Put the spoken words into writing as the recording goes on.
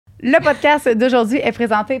Le podcast d'aujourd'hui est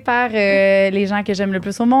présenté par les gens que j'aime le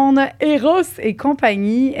plus au monde, Eros et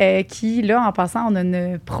compagnie, qui, là, en passant, on a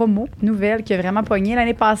une promo nouvelle qui a vraiment pogné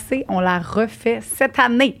l'année passée. On la refait cette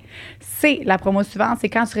année. C'est la promo suivante, c'est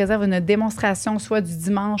quand tu réserves une démonstration, soit du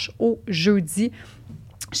dimanche au jeudi,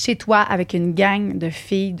 chez toi, avec une gang de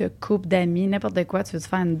filles, de couples, d'amis, n'importe quoi. Tu veux te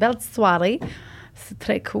faire une belle petite soirée. C'est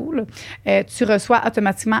très cool. Tu reçois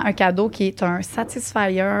automatiquement un cadeau qui est un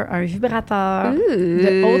Satisfyer, un vibrateur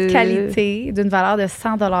de haute qualité d'une valeur de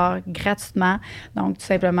 100 $ gratuitement. Donc, tout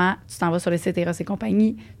simplement, tu t'en vas sur le site Eros et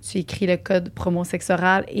compagnie, tu écris le code promo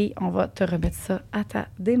sexoral et on va te remettre ça à ta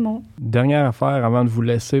démo. Dernière affaire avant de vous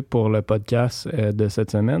laisser pour le podcast de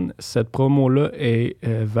cette semaine. Cette promo-là est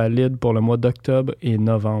valide pour le mois d'octobre et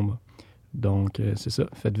novembre. Donc, c'est ça.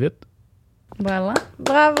 Faites vite. Voilà.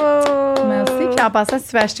 Bravo! Merci. Puis en passant, si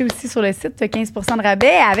tu veux acheter aussi sur le site, tu as 15 % de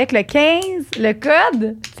rabais avec le 15, le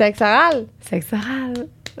code Sexoral. Sexoral.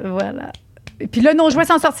 Voilà. Et puis là, nos jouets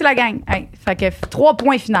sont sortis, la gang. Hey, fait que 3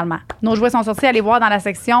 points finalement. Nos jouets sont sortis. Allez voir dans la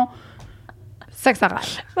section Sexoral.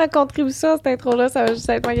 Ma contribution à cette intro-là, ça va juste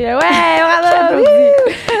être moi qui ouais, bravo!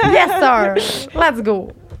 Yes, sir. Let's go.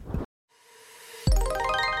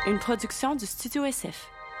 Une production du Studio SF.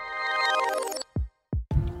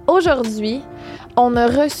 Aujourd'hui, on a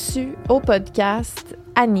reçu au podcast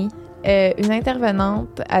Annie, une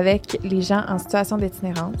intervenante avec les gens en situation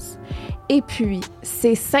d'itinérance. Et puis,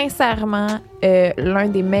 c'est sincèrement l'un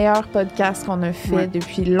des meilleurs podcasts qu'on a fait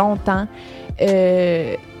depuis longtemps.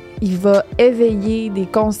 Il va éveiller des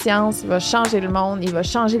consciences, il va changer le monde, il va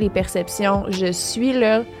changer les perceptions. Je suis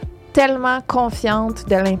là tellement confiante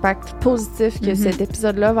de l'impact positif que cet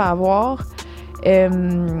épisode-là va avoir.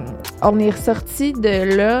 On est ressortis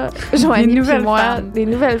de là, Joanie et moi, des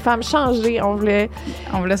nouvelles femmes changées. On voulait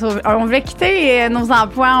quitter nos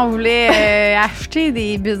emplois, on voulait acheter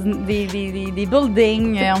des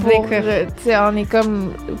buildings. On est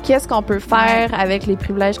comme, qu'est-ce qu'on peut faire avec les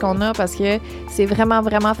privilèges qu'on a? Parce que c'est vraiment,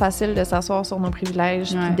 vraiment facile de s'asseoir sur nos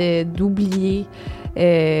privilèges puis d'oublier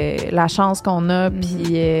la chance qu'on a.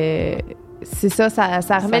 Puis c'est ça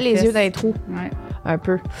remet les yeux dans les trous. Ouais. Un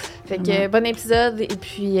peu. Fait que bon épisode et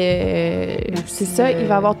puis c'est ça, il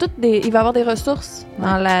va y avoir des ressources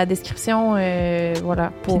dans la description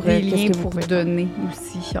voilà pour des liens pour donner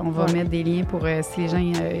aussi. On va mettre des liens pour si les gens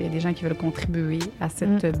il y a des gens qui veulent contribuer à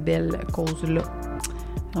cette belle cause-là.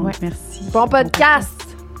 Donc merci. Bon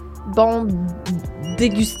podcast. Bon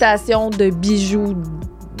dégustation de bijoux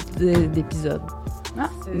d'épisodes.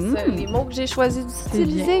 C'est ça les mots que j'ai choisi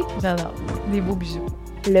d'utiliser. J'adore. Des beaux bijoux.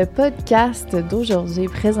 Le podcast d'aujourd'hui est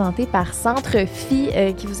présenté par Centre Phi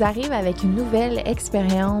qui vous arrive avec une nouvelle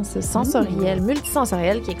expérience sensorielle,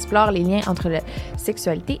 multisensorielle qui explore les liens entre la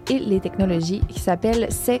sexualité et les technologies qui s'appelle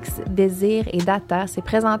Sexe, Désir et Data. C'est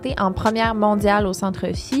présenté en première mondiale au Centre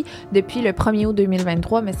Phi depuis le 1er août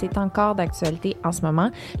 2023, mais c'est encore d'actualité en ce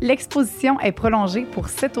moment. L'exposition est prolongée pour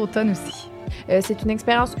cet automne aussi. C'est une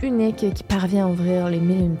expérience unique qui parvient à ouvrir les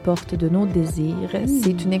mille et une portes de nos désirs.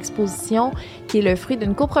 C'est une exposition qui est le fruit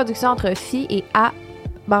d'une coproduction entre Phi et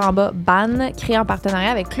BAN, créée en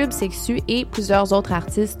partenariat avec Club Sexu et plusieurs autres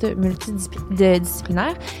artistes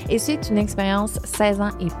multidisciplinaires. Et c'est une expérience 16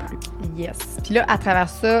 ans et plus. Yes. Puis là, à travers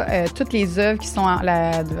ça, toutes les œuvres qui sont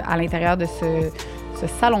à l'intérieur de ce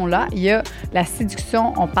salon-là, il y a la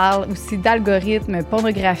séduction, on parle aussi d'algorithmes,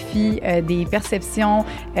 pornographie, des perceptions,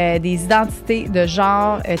 des identités de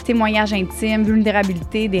genre, témoignages intimes,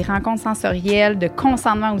 vulnérabilité, des rencontres sensorielles, de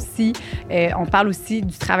consentement aussi. On parle aussi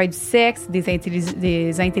du travail du sexe,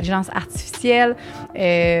 des intelligences artificielles,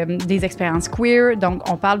 des expériences queer.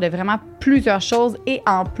 Donc, on parle de vraiment plusieurs choses. Et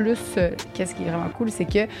en plus, qu'est-ce qui est vraiment cool, c'est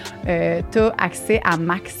que tu as accès à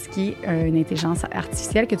Max, qui est une intelligence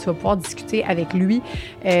artificielle que tu vas pouvoir discuter avec lui.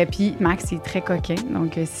 Puis Max, il est très coquin.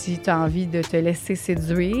 Donc, si tu as envie de te laisser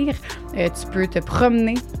séduire, tu peux te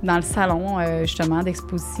promener dans le salon, justement,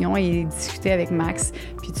 d'exposition et discuter avec Max.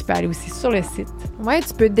 Puis tu peux aller aussi sur le site. Oui,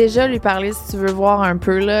 tu peux déjà lui parler si tu veux voir un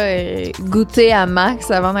peu, là, goûter à Max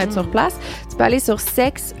avant d'être sur place. Tu peux aller sur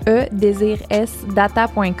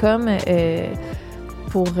sexedesirsdata.com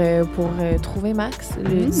pour trouver Max,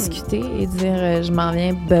 le discuter et dire je m'en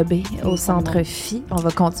viens bubber au Centre Phi. On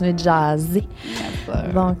va continuer de jaser.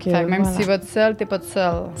 Donc, même si tu vas tout seul, t'es pas tout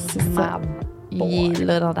seul. C'est ça. Il est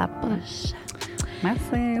là dans ta poche.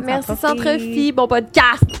 Merci. Merci Centre Phi. Bon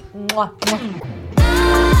podcast. Mouah.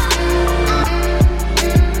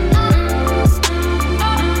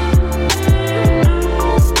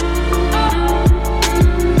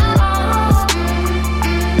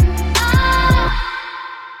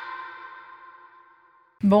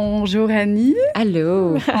 Bonjour Annie.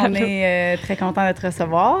 Allô. On est très content de te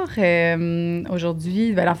recevoir.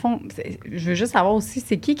 Aujourd'hui, dans le fond, je veux juste savoir aussi,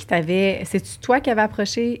 c'est qui t'avait... C'est-tu toi qui avais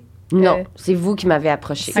approché? Non, c'est vous qui m'avez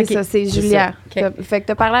approché. C'est ça, c'est Julia. Fait que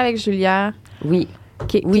t'as parlé avec Julia. Oui.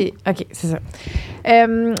 Oui. OK, c'est ça.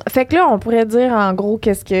 Fait que là, on pourrait dire en gros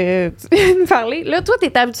qu'est-ce que tu viens de parler. Là, toi,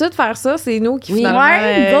 t'es habitué de faire ça, c'est nous qui finalement...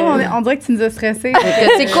 Ouais, on dirait que tu nous as stressés.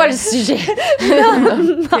 C'est quoi le sujet?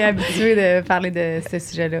 T'es habituée de parler de ce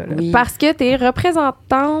sujet-là. Là. Oui. Parce que t'es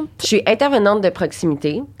représentante... Je suis intervenante de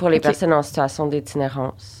proximité pour les personnes en situation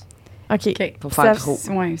d'itinérance. OK. Pour faire gros.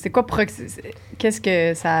 Ouais, c'est quoi qu'est-ce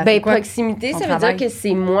que ça... Ben, quoi proximité, ça veut dire que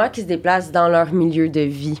c'est moi qui se déplace dans leur milieu de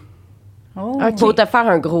vie. Oh. OK. Pour te faire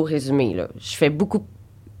un gros résumé, là, je fais beaucoup...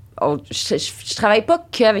 je travaille pas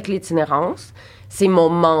qu'avec l'itinérance. C'est mon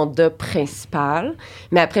mandat principal.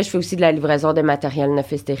 Mais après, je fais aussi de la livraison de matériel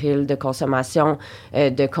neuf et stérile, de consommation,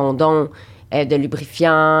 de condoms, de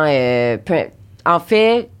lubrifiants. En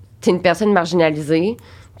fait, tu es une personne marginalisée,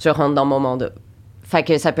 tu rentres dans mon mandat. Fait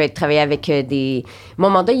que ça peut être travailler avec des... Mon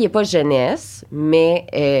mandat, il n'est pas jeunesse, mais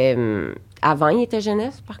avant, il était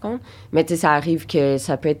jeunesse, par contre. Mais tu sais, ça arrive que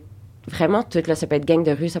ça peut être vraiment tout, là. Ça peut être gang de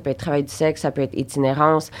rue, ça peut être travail du sexe, ça peut être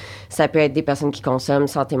itinérance, ça peut être des personnes qui consomment,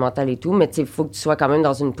 santé mentale et tout. Mais tu sais, il faut que tu sois quand même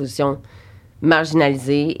dans une position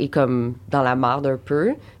marginalisée et comme dans la marde un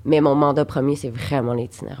peu. Mais mon mandat premier, c'est vraiment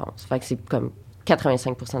l'itinérance. Fait que c'est comme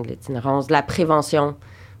 85% de l'itinérance. De la prévention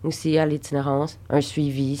aussi à l'itinérance. Un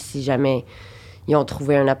suivi si jamais ils ont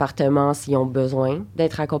trouvé un appartement, s'ils ont besoin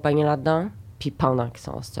d'être accompagnés là-dedans. Puis pendant qu'ils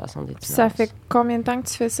sont en situation d'itinérance. Ça fait combien de temps que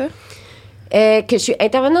tu fais ça? Que je suis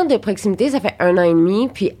intervenante de proximité, ça fait 1 an et demi.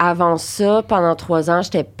 Puis avant ça, pendant 3 ans,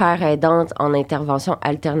 j'étais père aidante en intervention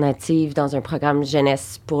alternative dans un programme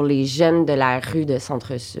jeunesse pour les jeunes de la rue de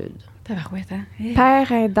Centre-Sud. Tabarouette, hein? Hey.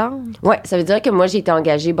 Père aidant. Oui, ça veut dire que moi, j'ai été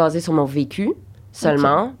engagée basée sur mon vécu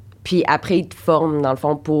seulement. Okay. Puis après, ils te forment, dans le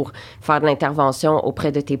fond, pour faire de l'intervention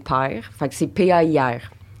auprès de tes pairs. Fait que c'est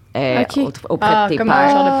PAIR. Auprès de tes comme pairs. un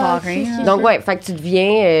genre de parrain. Donc, ouais, fait que tu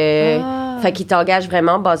deviens... Fait qu'ils t'engagent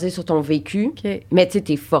vraiment basé sur ton vécu. Okay. Mais tu sais,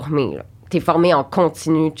 t'es formé, là. T'es formé en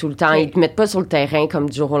continu tout le temps. Okay. Ils te mettent pas sur le terrain comme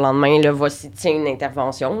du jour au lendemain. Là, voici, tiens, une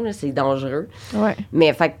intervention. Là, c'est dangereux. Ouais.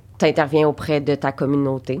 Mais fait que t'interviens auprès de ta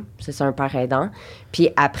communauté. C'est ça, un père aidant. Puis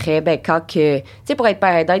après, ben quand que... Tu sais, pour être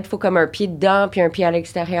père aidant, il faut comme un pied dedans puis un pied à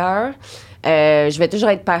l'extérieur. Je vais toujours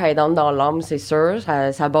être père aidante dans l'âme, c'est sûr.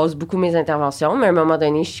 Ça base beaucoup mes interventions. Mais à un moment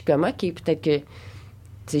donné, je suis comme, OK, peut-être que...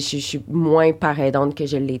 Tu sais, je suis moins père aidante que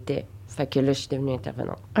je l'étais. Fait que là, je suis devenue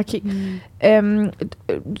intervenante. OK.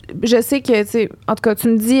 Je sais que, tu sais, en tout cas, tu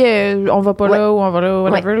me dis, on va pas là ou on va là,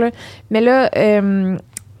 whatever, là. Mais là,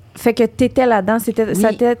 fait que t'étais là-dedans,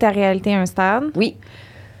 ça était ta réalité à un stade. Oui.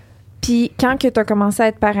 Puis quand que t'as commencé à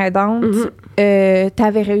être père aidante,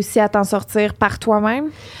 t'avais réussi à t'en sortir par toi-même?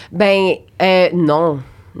 Ben, non.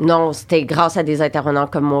 Non, c'était grâce à des intervenants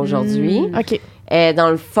comme moi aujourd'hui. OK. Dans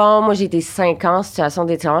le fond, moi, j'ai été 5 ans en situation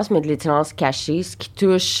d'itinérance, mais de l'itinérance cachée, ce qui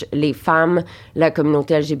touche les femmes, la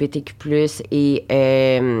communauté LGBTQ+, et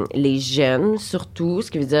les jeunes, surtout,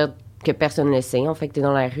 ce qui veut dire que personne ne le sait, en fait, que t'es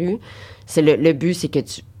dans la rue. Le but, c'est que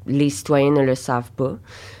les citoyens ne le savent pas.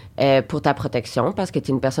 Pour ta protection, parce que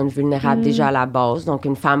tu es une personne vulnérable déjà à la base. Donc,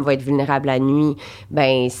 une femme va être vulnérable la nuit.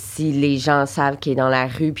 Ben, si les gens savent qu'elle est dans la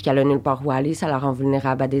rue puis qu'elle a nulle part où aller, ça la rend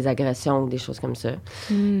vulnérable à des agressions ou des choses comme ça.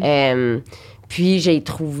 Puis, j'ai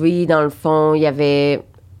trouvé, dans le fond, il y avait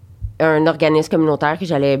un organisme communautaire que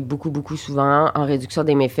j'allais beaucoup, beaucoup souvent en réduction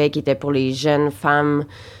des méfaits qui était pour les jeunes femmes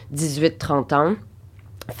 18-30 ans,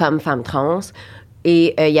 femmes trans.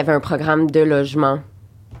 Et il y avait un programme de logement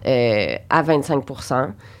à 25 %.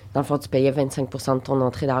 Dans le fond, tu payais 25 % de ton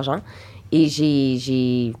entrée d'argent. Et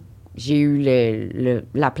j'ai eu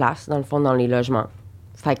la place, dans le fond, dans les logements.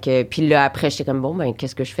 Fait que, puis là, après, j'étais comme, bon, ben,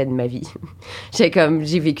 qu'est-ce que je fais de ma vie?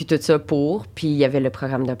 J'ai vécu tout ça pour, puis il y avait le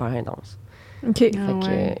programme de père aidance. OK. Fait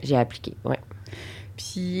que j'ai appliqué, ouais.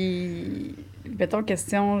 Puis, mettons,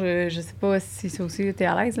 question, je sais pas si ça aussi, t'es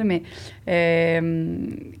à l'aise, là, mais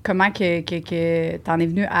comment que t'en es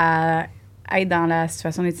venu à être dans la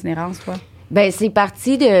situation d'itinérance, toi? Ben, c'est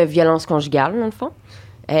parti de violence conjugale, dans le fond.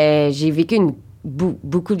 J'ai vécu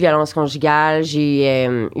beaucoup de violence conjugale. J'ai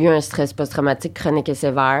eu un stress post-traumatique chronique et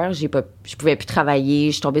sévère. Je pouvais plus travailler.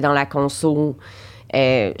 Je suis tombée dans la conso.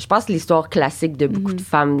 Je pense que l'histoire classique de beaucoup de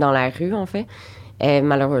femmes dans la rue, en fait,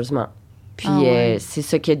 malheureusement. Puis c'est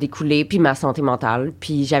ça qui a découlé, puis ma santé mentale.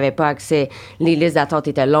 Puis j'avais pas accès. Les listes d'attente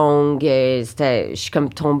étaient longues. Je suis comme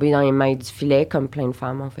tombée dans les mailles du filet, comme plein de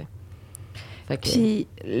femmes, en fait. Puis,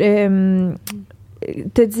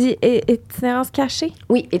 t'as dit itinérance cachée?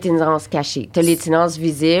 Oui, itinérance cachée. T'as l'itinérance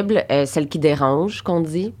visible, celle qui dérange, qu'on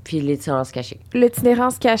dit, puis l'itinérance cachée.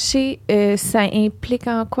 L'itinérance cachée, ça implique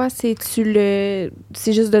en quoi? C'est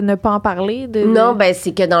juste de ne pas en parler? Non, ben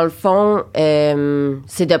c'est que dans le fond,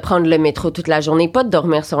 c'est de prendre le métro toute la journée, pas de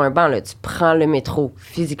dormir sur un banc, là. Tu prends le métro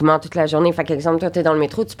physiquement toute la journée. Fait qu'exemple, toi, t'es dans le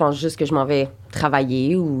métro, tu penses juste que je m'en vais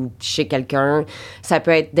travailler ou chez quelqu'un. Ça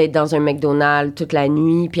peut être d'être dans un McDonald's toute la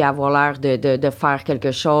nuit puis avoir l'air de faire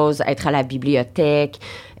quelque chose, être à la bibliothèque,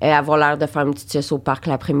 avoir l'air de faire une petite sieste au parc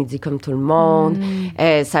l'après-midi comme tout le monde.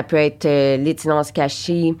 Ça peut être l'itinérance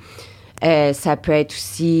cachée. Ça peut être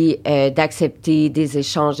aussi d'accepter des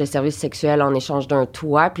échanges de services sexuels en échange d'un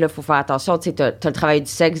toit. Puis là, il faut faire attention. Tu sais, t'as le travail du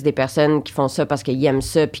sexe des personnes qui font ça parce qu'ils aiment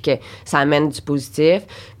ça puis que ça amène du positif.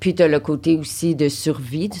 Puis t'as le côté aussi de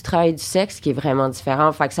survie du travail du sexe qui est vraiment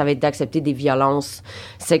différent. Fait que ça va être d'accepter des violences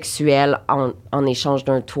sexuelles en échange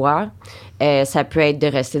d'un toit. Ça peut être de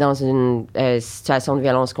rester dans une situation de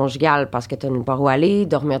violence conjugale parce que tu n'as nulle part où aller,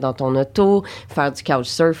 dormir dans ton auto, faire du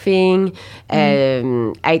couchsurfing,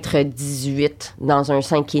 être 18 dans un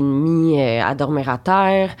 5,5 à dormir à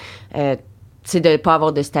terre. C'est de ne pas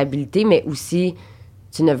avoir de stabilité, mais aussi,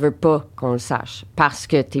 tu ne veux pas qu'on le sache parce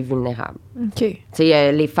que tu es vulnérable. OK. Tu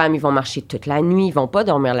sais, les femmes, ils vont marcher toute la nuit, ils vont pas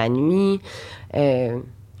dormir la nuit.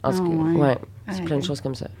 En tout cas, ouais, c'est plein de choses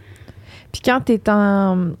comme ça. Puis quand tu es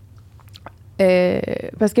en...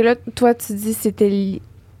 parce que là, toi, tu dis c'était lié...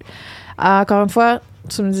 Encore une fois,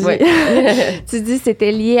 tu me dis... Oui. Tu dis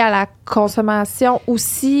c'était lié à la consommation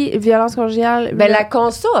aussi, violence conjugale. Ben, la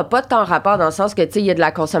conso n'a pas tant rapport dans le sens que, tu sais, il y a de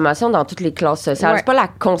la consommation dans toutes les classes sociales. Ouais. C'est pas la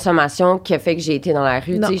consommation qui a fait que j'ai été dans la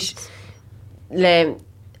rue. Non. Tu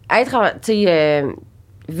sais,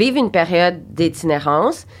 vivre une période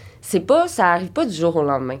d'itinérance, ça arrive pas du jour au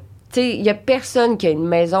lendemain. Tu sais, il y a personne qui a une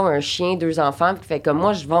maison, un chien, 2 enfants, puis qui fait comme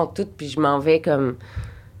moi, je vends tout, puis je m'en vais comme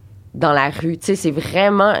dans la rue. Tu sais, c'est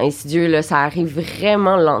vraiment insidieux, là. Ça arrive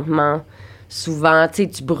vraiment lentement. Souvent, tu sais,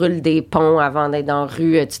 tu brûles des ponts avant d'être dans la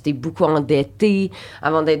rue. Tu t'es beaucoup endetté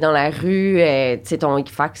avant d'être dans la rue. Tu sais, ton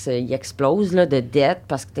Equifax, il explose là, de dettes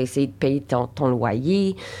parce que tu as essayé de payer ton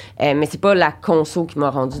loyer. Mais c'est pas la conso qui m'a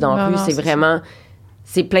rendu dans la rue. C'est vraiment...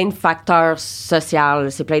 C'est plein de facteurs sociaux,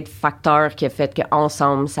 c'est plein de facteurs qui ont fait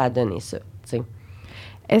qu'ensemble, ça a donné ça. T'sais.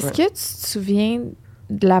 Est-ce que tu te souviens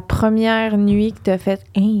de la première nuit que tu as faite?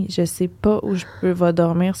 Hey, je sais pas où je vais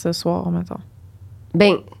dormir ce soir, mettons.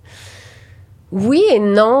 Ben, oui et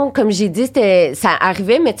non. Comme j'ai dit, ça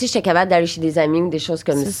arrivait, mais tu sais, j'étais capable d'aller chez des amis ou des choses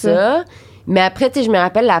comme ça. Mais après, tu sais, je me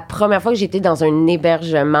rappelle la première fois que j'étais dans un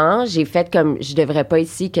hébergement, j'ai fait comme je devrais pas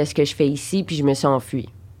ici, qu'est-ce que je fais ici, puis je me suis enfuie.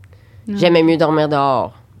 J'aimais mieux dormir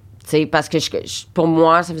dehors. T'sais, parce que pour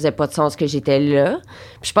moi, ça faisait pas de sens que j'étais là.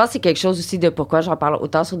 Puis je pense que c'est quelque chose aussi de pourquoi j'en parle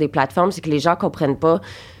autant sur des plateformes, c'est que les gens comprennent pas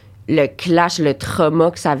le clash, le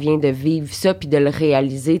trauma que ça vient de vivre ça puis de le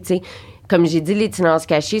réaliser. T'sais. Comme j'ai dit, l'itinérance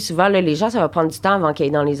cachée, souvent, là, les gens, ça va prendre du temps avant qu'ils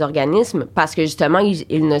aillent dans les organismes parce que justement,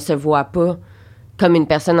 ils ne se voient pas comme une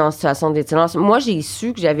personne en situation d'itinérance. Moi, j'ai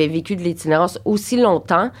su que j'avais vécu de l'itinérance aussi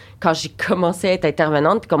longtemps quand j'ai commencé à être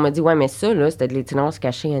intervenante puis qu'on m'a dit « Ouais, mais ça, là, c'était de l'itinérance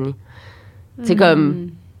cachée, Annie. » C'est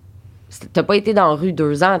comme... T'as pas été dans la rue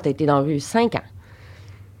 2 ans, t'as été dans la rue 5 ans.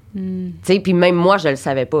 Tu sais, puis même moi, je le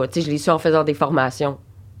savais pas. Tu sais, je l'ai su en faisant des formations.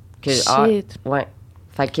 Shit. Ouais.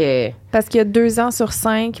 Fait que... Parce qu'il y a 2 ans sur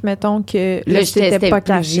 5, mettons que là, c'était pas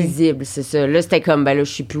caché. Visible, c'est ça. Là, c'était comme, ben là,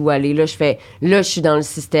 je sais plus où aller. Là, je suis dans le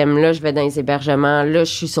système. Là, je vais dans les hébergements. Là,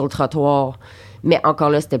 je suis sur le trottoir. Mais encore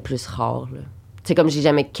là, c'était plus rare, là. Tu sais, comme j'ai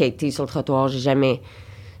jamais quêté sur le trottoir, j'ai jamais...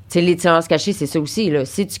 Tu sais, l'itinérance cachée, c'est ça aussi, là.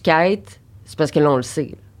 Si tu quêtes, c'est parce que là, on le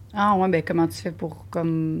sait. Ah ouais, ben comment tu fais pour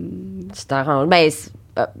comme... Tu t'arranges. Ben,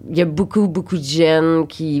 il y a beaucoup, beaucoup de jeunes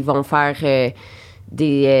qui vont faire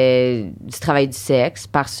du travail du sexe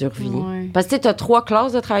par survie. Ouais. Parce que tu as 3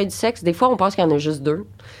 classes de travail du sexe. Des fois, on pense qu'il y en a juste 2.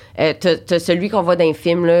 T'as celui qu'on voit dans les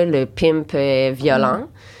films, là, le pimp violent.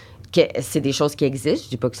 Que c'est des choses qui existent. Je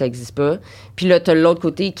dis pas que ça existe pas. Puis là, t'as l'autre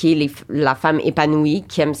côté qui est la femme épanouie,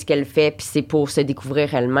 qui aime ce qu'elle fait, puis c'est pour se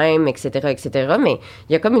découvrir elle-même, etc., etc. Mais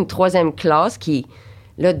il y a comme une 3e classe qui,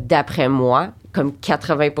 là, d'après moi, comme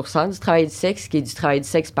 80% du travail du sexe, qui est du travail du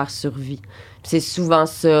sexe par survie. Puis c'est souvent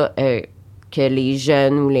ça que les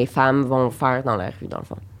jeunes ou les femmes vont faire dans la rue, dans le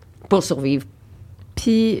fond, pour survivre.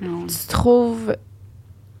 Puis tu trouves...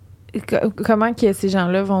 Comment que ces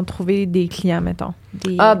gens-là vont trouver des clients, mettons?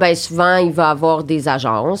 Ben souvent, il va y avoir des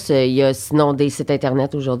agences. Il y a sinon des sites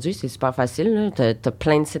Internet aujourd'hui. C'est super facile. Tu as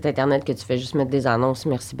plein de sites Internet que tu fais juste mettre des annonces,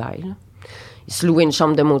 merci, bye. Là. Ils se louent une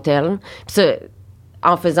chambre de motel. Puis ça,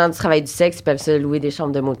 en faisant du travail du sexe, ils peuvent se louer des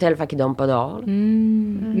chambres de motel, fait qu'ils dorment pas dehors.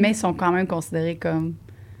 Mais ils sont quand même considérés comme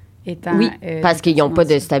étant... Oui, parce qu'ils n'ont pas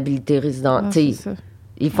de stabilité résidentielle.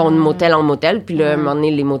 Ils font de motel en motel, puis là, à un moment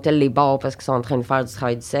donné, les motels les barrent parce qu'ils sont en train de faire du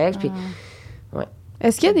travail du sexe. Puis, ouais.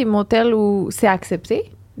 Est-ce qu'il y a des motels où c'est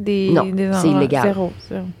accepté? Non, c'est illégal. Zéro.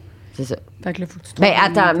 C'est ça. Fait que là, faut que tu Ben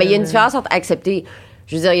attends, mais il y a une différence entre accepter...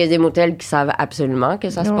 Je veux dire, il y a des motels qui savent absolument que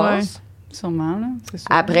ça se passe. Sûrement, là. C'est sûr.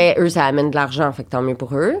 Après, eux, ça amène de l'argent, fait que tant mieux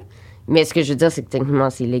pour eux. Mais ce que je veux dire, c'est que techniquement,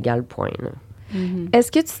 c'est illégal, point. Là.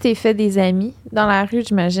 Est-ce que tu t'es fait des amis dans la rue,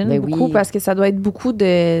 j'imagine? Ben beaucoup, oui. parce que ça doit être beaucoup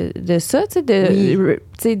de ça, tu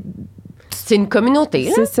sais, C'est une communauté,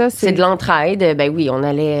 là. C'est ça. C'est de l'entraide. Ben oui, on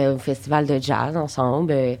allait au festival de jazz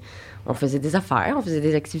ensemble. On faisait des affaires, on faisait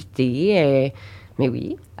des activités. Mais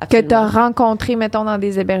oui, absolument. Que tu as rencontré, mettons, dans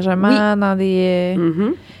des hébergements, dans des...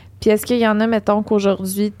 Puis est-ce qu'il y en a, mettons,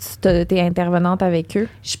 qu'aujourd'hui, tu es intervenante avec eux?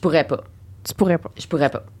 Je pourrais pas. Tu pourrais pas? Je pourrais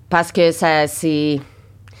pas. Parce que ça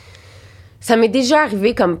m'est déjà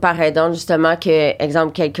arrivé comme par aidant, justement, que,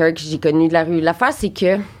 exemple, quelqu'un que j'ai connu de la rue. L'affaire, c'est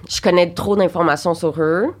que je connais trop d'informations sur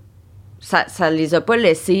eux. Ça les a pas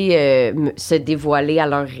laissés se dévoiler à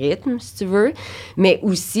leur rythme, si tu veux. Mais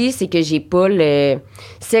aussi, c'est que j'ai pas le...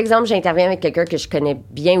 Si, exemple, j'interviens avec quelqu'un que je connais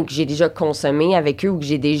bien ou que j'ai déjà consommé avec eux ou que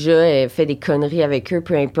j'ai déjà fait des conneries avec eux,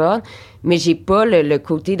 peu importe, mais j'ai pas le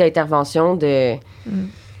côté d'intervention de...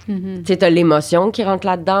 Tu sais, t'as l'émotion qui rentre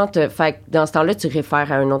là-dedans. Fait que dans ce temps-là, tu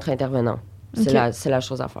réfères à un autre intervenant. C'est la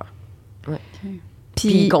chose à faire. Ouais. Puis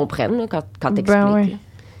ils comprennent là, quand t'expliques. Ben ouais.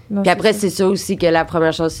 Non, puis après, c'est ça aussi que la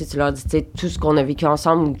première chose, c'est que tu leur dis, tu sais, tout ce qu'on a vécu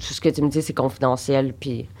ensemble ou tout ce que tu me dis, c'est confidentiel.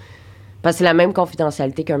 Puis... Parce que c'est la même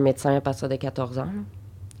confidentialité qu'un médecin à partir de 14 ans.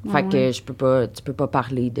 Fait que tu peux pas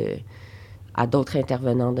parler à d'autres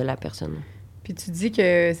intervenants de la personne. Puis tu dis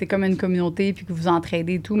que c'est comme une communauté puis que vous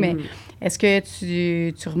entraidez et tout, mais est-ce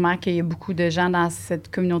que tu remarques qu'il y a beaucoup de gens dans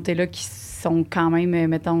cette communauté-là qui sont quand même,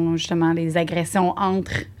 mettons, justement, les agressions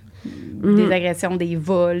entre... Des agressions, des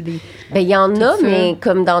vols, des... Ben, il y en a, mais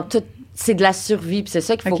comme dans tout... C'est de la survie, puis c'est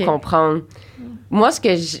ça qu'il faut comprendre. Moi, ce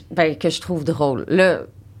que je trouve drôle, là,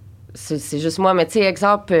 c'est juste moi, mais tu sais,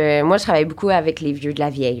 exemple, moi, je travaille beaucoup avec les vieux de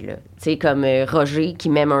la vieille, là. Tu sais, comme Roger,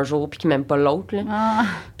 qui m'aime un jour, puis qui m'aime pas l'autre, là. Ah.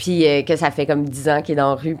 Puis que ça fait comme 10 ans qu'il est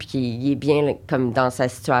dans la rue, puis qu'il est bien, là, comme dans sa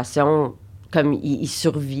situation, comme il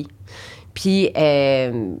survit. Puis...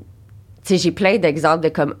 tu sais, j'ai plein d'exemples de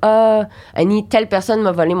comme « Ah, Annie, telle personne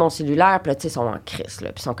m'a volé mon cellulaire. » Puis là, tu sais, ils sont en crise,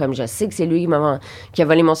 là. Puis ils sont comme « Je sais que c'est lui qui a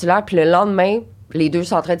volé mon cellulaire. » Puis le lendemain, les deux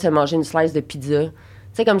sont en train de se manger une slice de pizza. Tu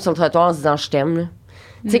sais, comme sur le trottoir en se disant « Je t'aime. » là.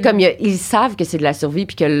 Tu sais, comme ils savent que c'est de la survie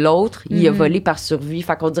puis que l'autre, il a volé par survie.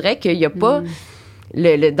 Fait qu'on dirait qu'il n'y a pas...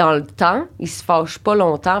 dans le temps, ils se fâchent pas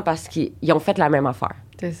longtemps parce qu'ils ont fait la même affaire.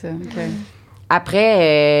 C'est ça, OK.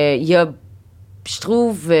 Après, il y a, je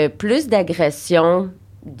trouve, plus d'agression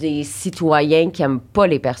des citoyens qui n'aiment pas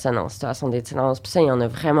les personnes en situation d'itinérance. Puis ça, il y en a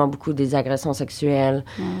vraiment beaucoup, des agressions sexuelles,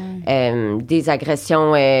 des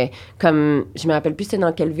agressions comme, je me rappelle plus c'est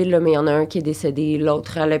dans quelle ville, là, mais il y en a un qui est décédé,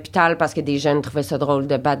 l'autre à l'hôpital parce que des jeunes trouvaient ça drôle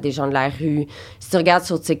de battre des gens de la rue. Si tu regardes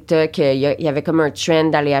sur TikTok, il y avait comme un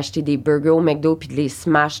trend d'aller acheter des burgers au McDo puis de les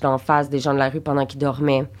smash d'en face des gens de la rue pendant qu'ils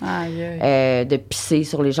dormaient. De pisser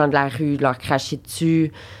sur les gens de la rue, de leur cracher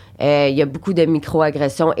dessus. Il y a beaucoup de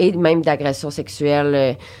micro-agressions et même d'agressions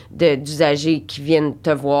sexuelles d'usagers qui viennent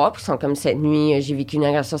te voir puis sont comme cette nuit, j'ai vécu une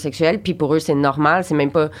agression sexuelle. Puis pour eux, c'est normal. C'est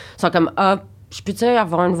même pas... Ils sont comme, ah, je peux-tu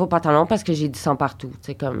avoir un nouveau pantalon parce que j'ai du sang partout.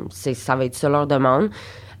 Tu sais, comme, ça va être ça leur demande.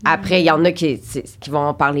 Après, il y en a qui vont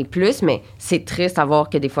en parler plus, mais c'est triste à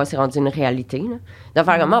voir que des fois, c'est rendu une réalité. Là. De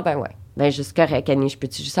faire comme, ah, ben ouais, ben juste correct, Annie, je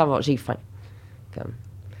peux-tu juste avoir... J'ai faim. Comme...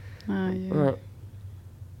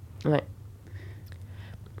 Ouais.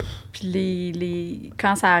 Puis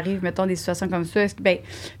quand ça arrive, mettons, des situations comme ça,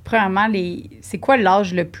 premièrement, c'est quoi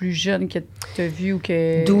l'âge le plus jeune que tu as vu ou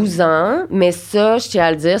que... 12 ans, mais ça, je tiens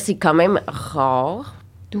à le dire, c'est quand même rare.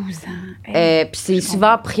 12 ans. Puis c'est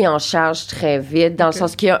souvent pris en charge très vite, dans le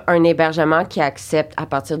sens qu'il y a un hébergement qui accepte à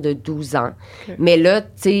partir de 12 ans. Mais là, tu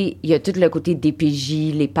sais, il y a tout le côté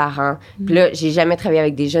DPJ, les parents. Puis là, j'ai jamais travaillé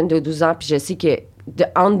avec des jeunes de 12 ans, puis je sais que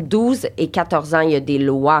entre 12 et 14 ans, il y a des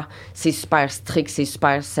lois. C'est super strict, c'est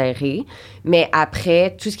super serré. Mais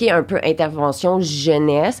après, tout ce qui est un peu intervention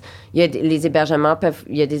jeunesse, il y a des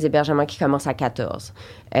hébergements qui commencent à 14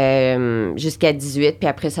 jusqu'à 18. Puis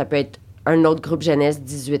après, ça peut être un autre groupe jeunesse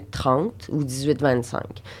 18-30 ou 18-25.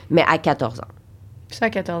 Mais à 14 ans. Puis ça, à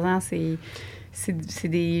 14 ans, c'est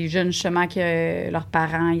des jeunes, justement, que leurs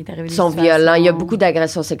parents, ils est arrivé sont violents. Il y a beaucoup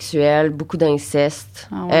d'agressions sexuelles, beaucoup d'inceste.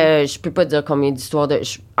 Ah ouais. Je peux pas dire combien d'histoires de...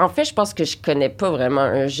 En fait, je pense que je connais pas vraiment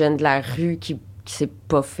un jeune de la rue qui s'est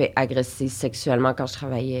pas fait agresser sexuellement quand je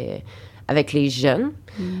travaillais avec les jeunes.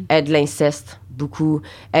 De l'inceste, beaucoup.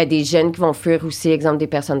 Des jeunes qui vont fuir aussi, exemple des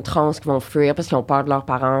personnes trans qui vont fuir parce qu'ils ont peur de leurs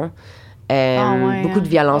parents. Beaucoup de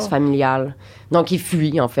violence familiale. Donc, ils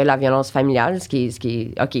fuient, en fait, la violence familiale, ce qui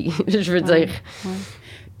est OK, je veux dire.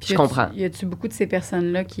 Je comprends. Y a-tu beaucoup de ces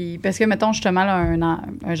personnes-là qui... Parce que, mettons, justement, là,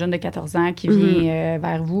 un jeune de 14 ans qui vient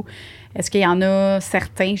vers vous, est-ce qu'il y en a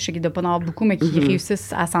certains, je sais qu'il ne doit pas en avoir beaucoup, mais qui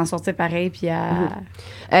réussissent à s'en sortir pareil, puis à...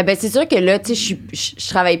 Ben, c'est sûr que là, tu sais, je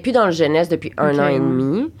travaille plus dans le jeunesse depuis un an et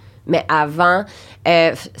demi, mais avant,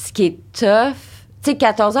 ce qui est tough, tu sais,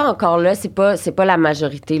 14 ans encore là, c'est pas la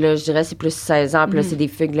majorité, là, je dirais c'est plus 16 ans, puis là, c'est des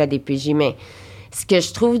fugues de la DPJ, mais ce que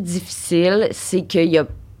je trouve difficile, c'est qu'il y a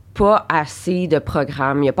pas assez de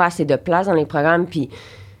programmes, il n'y a pas assez de place dans les programmes. Puis, tu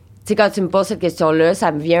sais, quand tu me poses cette question-là,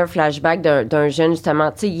 ça me vient un flashback d'un jeune,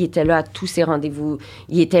 justement. Tu sais, il était là à tous ses rendez-vous.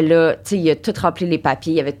 Il était là, tu sais, il a tout rempli les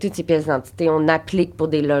papiers. Il avait toutes ses pièces d'identité. On applique pour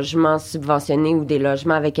des logements subventionnés ou des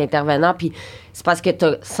logements avec intervenants. Puis, c'est parce que tu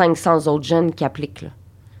as 500 autres jeunes qui appliquent, là.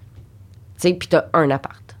 Tu sais, puis tu as un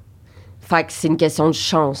appart. Fait que c'est une question de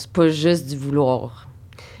chance, pas juste du vouloir.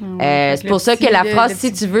 C'est pour ça que la phrase «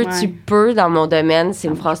 si tu veux, tu peux » dans mon domaine, c'est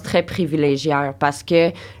une phrase très privilégiée parce que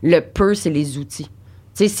le « peut », c'est les outils.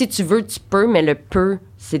 Tu sais, si tu veux, tu peux, mais le « peut »,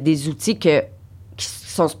 c'est des outils qui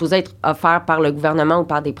sont supposés être offerts par le gouvernement ou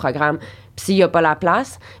par des programmes. Puis s'il n'y a pas la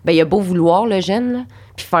place, bien, il a beau vouloir, le jeune, là,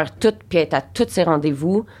 puis faire tout, puis être à tous ses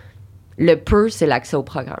rendez-vous, le « peut », c'est l'accès au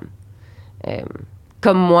programme.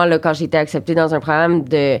 Comme moi, là, quand j'ai été acceptée dans un programme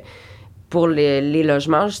pour les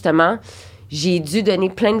logements, justement, j'ai dû donner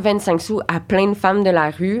plein de 25 sous à plein de femmes de la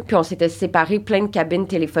rue, puis on s'était séparés plein de cabines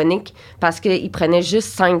téléphoniques parce qu'ils prenaient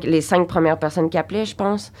juste les 5 premières personnes qui appelaient, je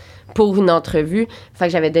pense, pour une entrevue. Fait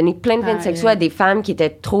que j'avais donné plein de 25 sous à des femmes qui étaient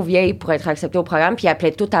trop vieilles pour être acceptées au programme, puis ils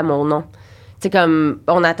appelaient toutes à mon nom. Tu sais, comme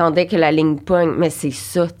on attendait que la ligne pogne, mais c'est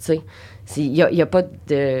ça, tu sais. Il n'y a pas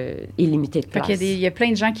illimité de place. Fait qu'il y a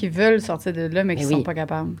plein de gens qui veulent sortir de là, mais qui ne sont pas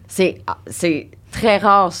capables. C'est très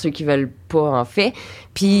rare, ceux qui veulent pas, en fait.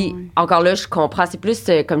 Puis, encore là, je comprends. C'est plus,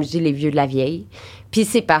 comme je dis, les vieux de la vieille. Puis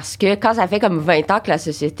c'est parce que quand ça fait comme 20 ans que la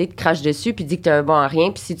société te crache dessus puis dit que t'es un bon à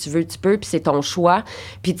rien, puis si tu veux, tu peux, puis c'est ton choix.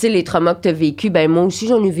 Puis tu sais, les traumas que t'as vécu, ben moi aussi,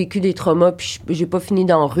 j'en ai vécu des traumas, puis j'ai pas fini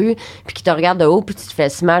dans la rue, puis qui te regardent de haut, puis tu te fais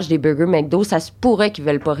smash des burgers McDo, ça se pourrait qu'ils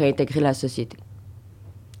veulent pas réintégrer la société.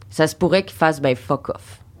 Ça se pourrait qu'ils fassent, ben fuck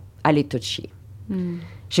off. Allez tout chier. Je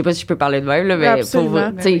sais pas si je peux parler de même, là, mais absolument.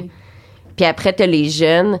 pour vous, tu sais. Puis après, t'as les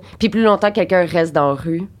jeunes. Puis plus longtemps quelqu'un reste dans la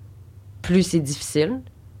rue, plus c'est difficile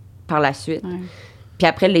par la suite. Ouais. Puis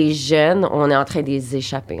après, les jeunes, on est en train de les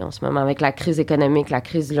échapper en ce moment avec la crise économique, la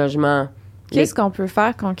crise du logement. Qu'est-ce qu'on peut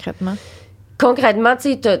faire concrètement? Concrètement,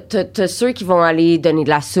 tu sais, t'as ceux qui vont aller donner de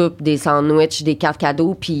la soupe, des sandwichs, des cartes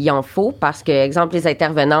cadeaux, puis il en faut parce que, exemple, les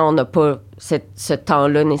intervenants, on n'a pas ce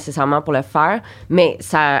temps-là nécessairement pour le faire, mais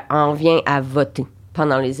ça en vient à voter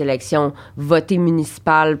pendant les élections, voter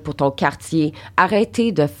municipal pour ton quartier.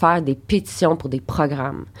 Arrêtez de faire des pétitions pour des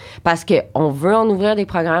programmes. Parce qu'on veut en ouvrir des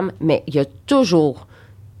programmes, mais il y a toujours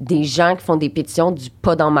des gens qui font des pétitions du «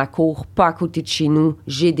 pas dans ma cour »,« pas à côté de chez nous »,«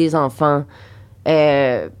 j'ai des enfants ».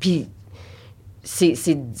 Puis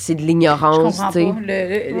c'est de l'ignorance. Je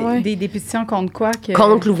comprends pas. Des pétitions contre quoi?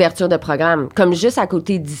 Contre l'ouverture de programmes. Comme juste à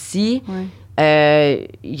côté d'ici, c'est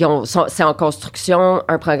en construction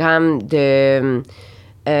un programme de...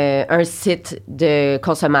 un site de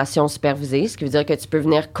consommation supervisée, ce qui veut dire que tu peux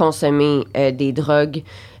venir consommer des drogues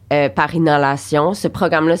par inhalation. Ce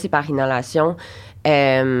programme-là, c'est par inhalation,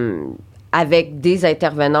 avec des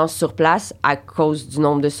intervenants sur place à cause du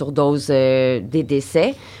nombre de surdoses des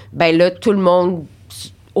décès. Ben là, tout le monde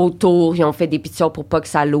autour, ils ont fait des pétitions pour pas que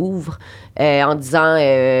ça l'ouvre, en disant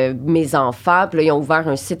mes enfants. Puis là, ils ont ouvert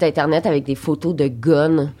un site Internet avec des photos de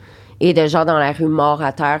guns et de gens dans la rue morts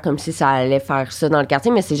à terre, comme si ça allait faire ça dans le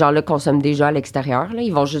quartier. Mais ces gens-là consomment déjà à l'extérieur. Là.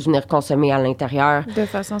 Ils vont juste venir consommer à l'intérieur. De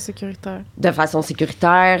façon sécuritaire. De façon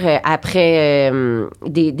sécuritaire. Après,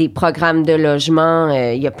 des programmes de logement,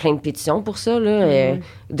 il y a plein de pétitions pour ça. Là.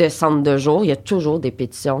 De centres de jour, il y a toujours des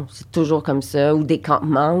pétitions. C'est toujours comme ça. Ou des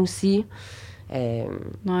campements aussi.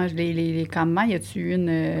 Non, les campements, y a-tu eu une...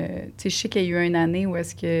 tu sais, je sais qu'il y a eu une année où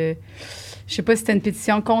est-ce que... Je sais pas si c'était une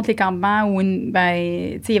pétition contre les campements ou une...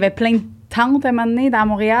 Ben, tu sais, il y avait plein de tentes à un moment donné dans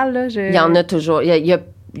Montréal, là. Il y en a toujours. Il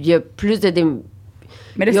y a plus de...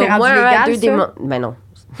 Mais là, c'est rendu légal, ça? Ben non.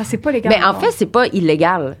 Ah, c'est pas légal. Mais en fait, c'est pas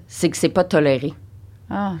illégal. C'est que c'est pas toléré.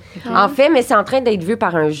 Ah, okay. En fait, mais c'est en train d'être vu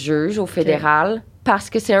par un juge au fédéral parce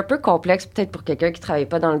que c'est un peu complexe peut-être pour quelqu'un qui travaille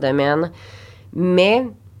pas dans le domaine. Mais...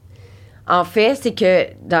 En fait, c'est que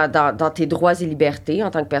dans tes droits et libertés,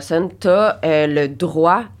 en tant que personne, tu as le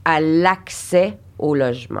droit à l'accès au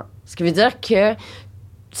logement. Ce qui veut dire que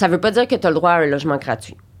ça veut pas dire que tu as le droit à un logement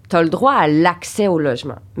gratuit. tu as le droit à l'accès au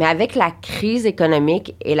logement. Mais avec la crise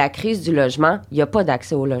économique et la crise du logement, il n'y a pas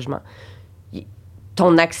d'accès au logement.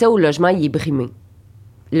 Ton accès au logement, il est brimé.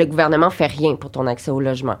 Le gouvernement ne fait rien pour ton accès au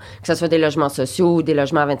logement. Que ce soit des logements sociaux, des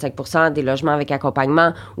logements à 25 % des logements avec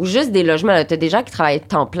accompagnement ou juste des logements. Tu as des gens qui travaillent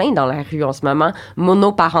temps plein dans la rue en ce moment,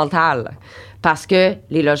 monoparental, parce que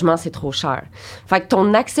les logements, c'est trop cher. Fait que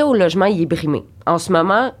ton accès au logement, il est brimé. En ce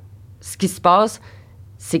moment, ce qui se passe,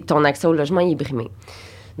 c'est que ton accès au logement, il est brimé.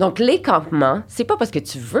 Donc, les campements, c'est pas parce que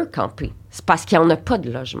tu veux camper, c'est parce qu'il n'y en a pas de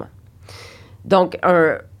logement. Donc,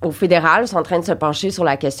 au fédéral, ils sont en train de se pencher sur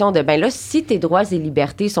la question de, ben là, si tes droits et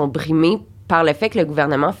libertés sont brimés par le fait que le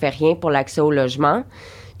gouvernement ne fait rien pour l'accès au logement,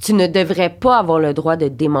 tu ne devrais pas avoir le droit de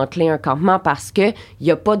démanteler un campement parce qu'il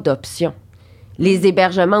n'y a pas d'option. Les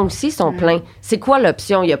hébergements aussi sont pleins. C'est quoi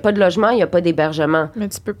l'option? Il n'y a pas de logement, il n'y a pas d'hébergement. Mais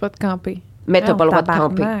tu peux pas te camper. Mais tu n'as pas le droit de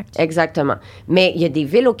camper. Exactement. Mais il y a des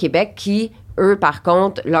villes au Québec qui, eux, par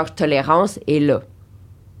contre, leur tolérance est là.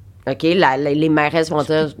 OK? Les mairesses vont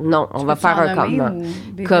dire, non, on va faire un campement.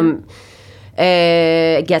 Comme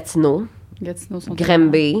Gatineau,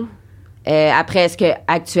 Granby. Après, est-ce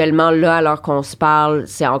qu'actuellement, là, alors qu'on se parle,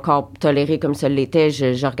 c'est encore toléré comme ça l'était?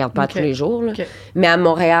 Je regarde pas tous les jours. Là. Mais à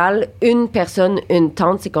Montréal, une personne, une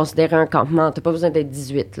tente, c'est considéré un campement. T'as pas besoin d'être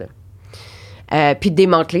 18, là. Puis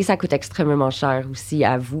démanteler, ça coûte extrêmement cher aussi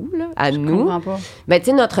à vous, là, à nous. Je comprends pas. Ben, tu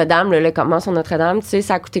sais, Notre-Dame, le campement sur Notre-Dame, tu sais,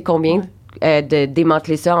 ça a coûté combien de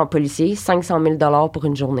démanteler ça en policier? 500 000 $ pour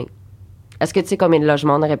une journée. Est-ce que tu sais combien de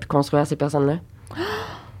logements on aurait pu construire à ces personnes-là?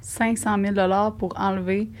 500 000 $ pour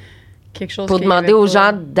enlever quelque chose. Pour demander aux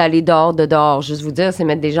gens d'aller dehors de dehors. Juste vous dire, c'est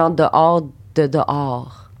mettre des gens dehors de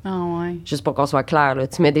dehors. Ah ouais. Juste pour qu'on soit clair, là.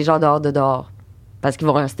 Tu mets des gens dehors de dehors. Parce qu'ils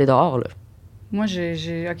vont rester dehors, là. Moi, OK,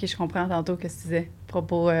 je comprends tantôt ce que tu disais. À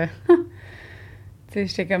propos... tu sais,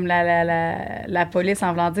 j'étais comme la police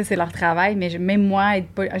en voulant dire c'est leur travail, mais même moi,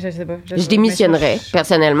 je sais pas. Je démissionnerais,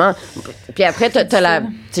 personnellement. Puis après, t'as la... Tu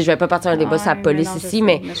sais, je vais pas partir un débat sur la police ici,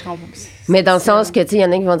 mais dans le sens que, tu sais, il y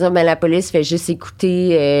en a qui vont dire, ben la police fait juste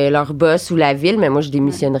écouter leur boss ou la ville, mais moi, je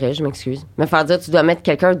démissionnerais, je m'excuse. Me faire dire, tu dois mettre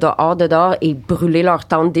quelqu'un dehors de dehors et brûler leur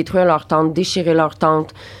tente, détruire leur tente, déchirer leur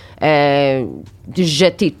tente,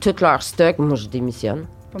 jeter tout leur stock, moi, je démissionne.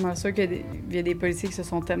 Pas mal sûr qu'il y a des policiers qui se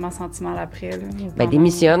sont tellement sentis mal après. Là, ben,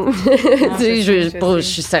 démissionne. Je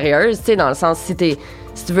suis sérieuse, tu sais, dans le sens, si tu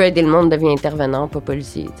veux aider le monde, deviens intervenant, pas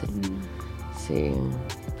policier.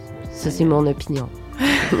 C'est mon opinion.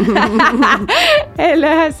 Elle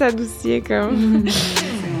a s'adoucir comme...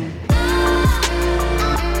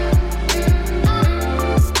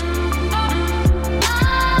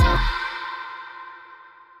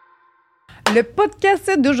 Le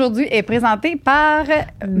podcast d'aujourd'hui est présenté par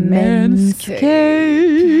Manscaped,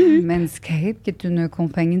 qui est une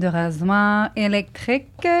compagnie de rasement électrique.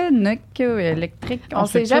 On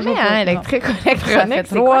sait jamais, électrique ou électronique. Ça fait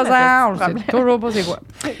 3 ans, on ne sait toujours pas c'est quoi.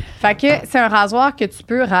 Fait que c'est un rasoir que tu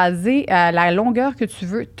peux raser à la longueur que tu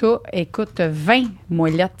veux. Écoute, 20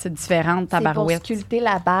 moellettes différentes, tabarouettes. C'est pour sculpter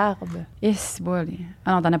la barbe. Yes, bon,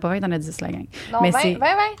 ah non, t'en as pas 20, t'en as 10, la gang. Non, mais 20.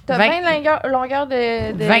 T'as 20 longueurs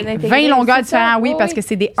de 20 longueurs différentes, oui, parce que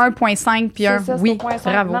c'est des 1.5 puis un. Oui,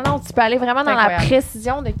 bravo. Non, tu peux aller vraiment dans la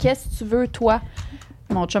précision de qu'est-ce que tu veux, toi.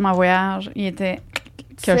 Mon chum en voyage, il était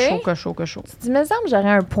que chaud. Tu dis, me semble,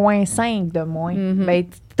 j'aurais un 0.5 de moins. Mais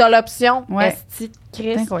t'as l'option. Esti,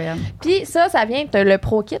 Chris. C'est incroyable. Puis ça vient, t'as le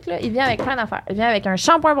Pro Kit, là, il vient avec plein d'affaires. Il vient avec un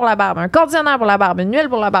shampoing pour la barbe, un conditionnaire pour la barbe, une huile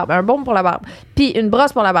pour la barbe, un baume pour la barbe, puis une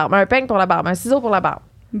brosse pour la barbe, un peigne pour la barbe, un ciseau pour la barbe.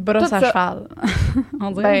 Brosse à cheval.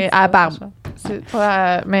 On dirait. À la barbe. C'est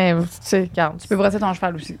pas, mais tu sais, regarde. Tu peux brosser ton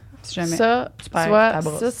cheval aussi, si jamais. Ça, tu vois,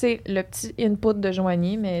 ça, c'est le petit input de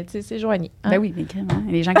Joanie, mais tu sais, c'est Joanie. Hein? Ben oui, mais crème, hein?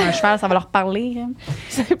 Les gens qui ont un cheval, ça va leur parler. Hein?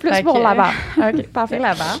 C'est plus pour la barbe. OK, parfait.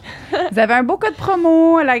 La barbe. Vous avez un beau code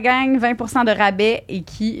promo, la gang, 20 % de rabais et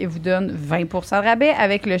qui vous donne 20 % de rabais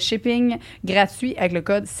avec le shipping gratuit avec le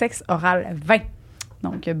code SEXORAL20.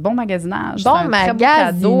 Donc, bon magasinage. Bon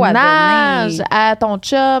magasinage à ton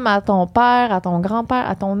chum, à ton père, à ton grand-père,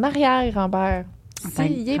 à ton arrière-grand-père.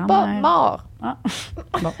 S'il n'est pas mort. Ah.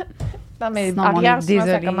 Bon. Non, mais sinon, arrière,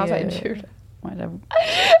 désolé, ça commence à être vieux. Oui, j'avoue.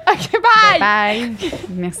 OK, bye! Bye!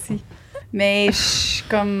 Merci. Mais je suis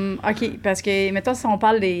comme... OK, parce que, mettons, si on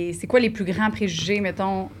parle des... C'est quoi les plus grands préjugés,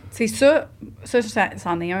 mettons... C'est ça,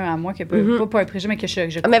 c'en est un à moi qui peut pas un préjugé, mais que je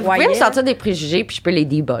croyais. Mais vous pouvez me sortir des préjugés, puis je peux les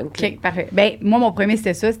debunk. OK, parfait. Ben moi, mon premier,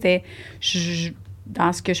 c'était ça. C'était...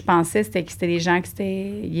 dans ce que je pensais, c'était que c'était des gens qui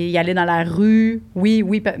y allaient dans la rue. Oui,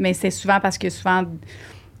 mais c'est souvent parce que souvent...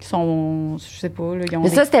 qui sont, je sais pas, là, ils ont Mais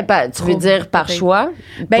ça, c'était pas, tu veux dire par peut-être. choix,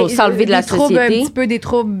 pour s'enlever de la troubles, société? Un petit peu des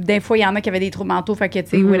troubles. Des fois, il y en a qui avaient des troubles mentaux, fait que, tu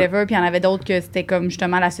sais, whatever. Puis il y en avait d'autres que c'était comme,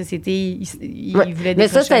 justement, la société, ils voulaient Mais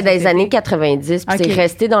ça, c'était dans les société. années 90, puis c'est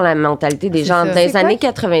resté dans la mentalité des C'est gens. ça. Dans les C'est années quoi?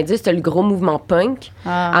 90, c'était le gros mouvement punk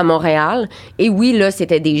Ah. à Montréal. Et oui, là,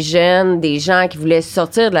 c'était des jeunes, des gens qui voulaient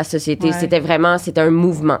sortir de la société. Ouais. C'était un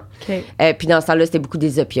mouvement. OK. Puis dans ce temps-là, c'était beaucoup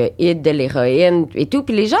des opioïdes, de l'héroïne et tout.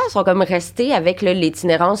 Puis les gens sont comme restés avec là,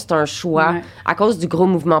 l'itinérance, c'est un choix Ouais. à cause du gros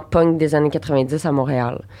mouvement punk des années 90 à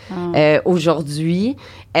Montréal. Aujourd'hui,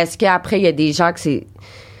 est-ce qu'après, il y a des gens que c'est...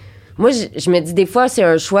 Moi, je me dis des fois, c'est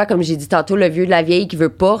un choix, comme j'ai dit tantôt, le vieux de la vieille qui veut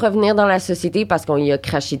pas revenir dans la société parce qu'on y a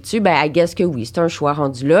craché dessus. Ben, I guess que oui, c'est un choix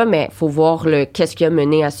rendu là, mais faut voir qu'est-ce qui a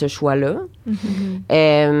mené à ce choix-là.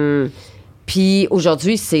 Puis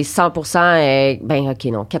aujourd'hui, c'est 100%,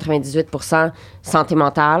 98% santé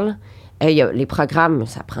mentale. Il y a les programmes,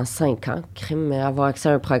 ça prend 5 ans, crime, avoir accès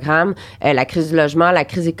à un programme. La crise du logement, la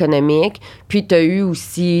crise économique. Puis, tu as eu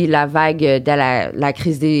aussi la vague de la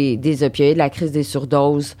crise des opioïdes, la crise des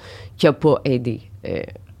surdoses, qui n'a pas aidé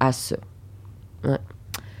à ça. Ouais.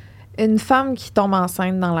 Une femme qui tombe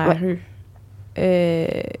enceinte dans la rue,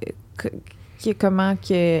 comment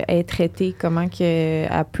qu'elle est traitée, comment qu'elle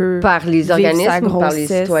peut Par les vivre organismes sa ou par les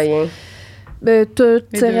grossesse? citoyens? Toutes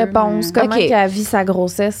Les tes deux, réponses. Comment OK. qu'elle vit sa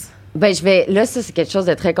grossesse? Ben, là, ça, c'est quelque chose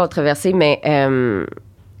de très controversé, mais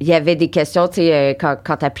il y avait des questions, tu sais,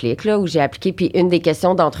 quand t'appliques, là, où j'ai appliqué, puis une des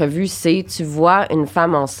questions d'entrevue, c'est, tu vois une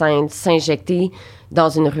femme enceinte s'injecter dans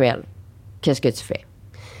une ruelle. Qu'est-ce que tu fais?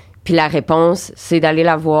 Puis la réponse, c'est d'aller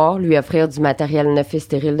la voir, lui offrir du matériel neuf et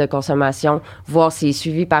stérile de consommation, voir s'il est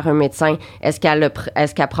suivi par un médecin, est-ce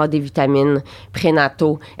qu'elle prend des vitamines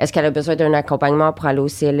prénataux, est-ce qu'elle a besoin d'un accompagnement pour aller au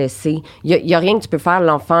CLSC. Il y a rien que tu peux faire,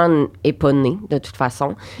 l'enfant est pas né, de toute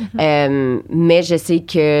façon. Mais je sais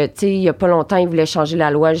que, tu sais, il y a pas longtemps, ils voulaient changer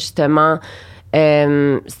la loi, justement.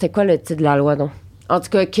 C'était quoi le titre de la loi, donc? En tout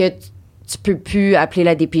cas, que tu peux plus appeler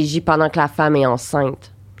la DPJ pendant que la femme est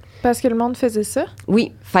enceinte. Parce que le monde faisait ça?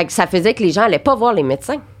 Oui, fait que ça faisait que les gens allaient pas voir les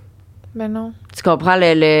médecins. Ben non. Tu comprends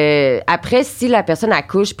Après, si la personne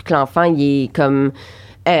accouche puis que l'enfant il est comme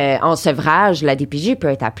en sevrage, la DPJ peut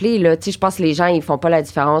être appelée là. Tu sais, je pense que les gens ils font pas la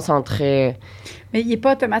différence entre. Mais il n'est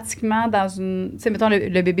pas automatiquement dans une... Tu sais, mettons,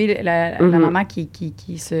 le bébé, la maman qui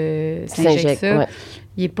s'injecte ça, ouais.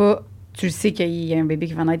 il n'est pas... Tu le sais qu'il y a un bébé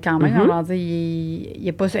qui va naître quand même. On va dire, il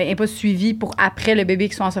n'est pas suivi pour après le bébé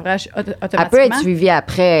qui soit en sevrage automatiquement. Elle peut être suivie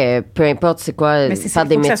après, peu importe c'est quoi, Mais c'est par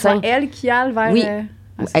des faut que médecins. ça soit elle qui aille vers... Oui.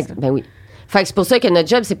 c'est ça. Ben oui. Fait que c'est pour ça que notre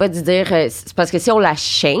job, c'est pas de dire... c'est parce que si on la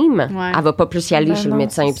shame, elle va pas plus y aller Ben chez le non,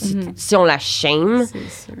 médecin. c'est Puis si on la shame, C'est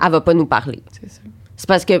sûr. elle va pas nous parler. C'est sûr. C'est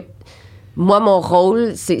parce que moi, mon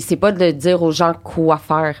rôle, c'est pas de dire aux gens quoi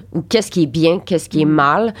faire ou qu'est-ce qui est bien, qu'est-ce qui est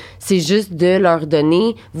mal. C'est juste de leur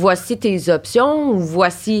donner voici tes options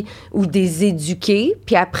ou des éduquer,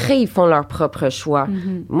 puis après, ils font leur propre choix.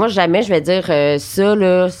 Moi, jamais je vais dire ça,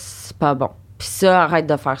 là, c'est pas bon. Puis ça, arrête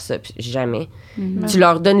de faire ça. Puis jamais. Tu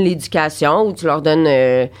leur donnes l'éducation ou tu leur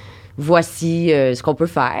donnes voici ce qu'on peut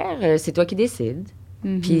faire. C'est toi qui décides.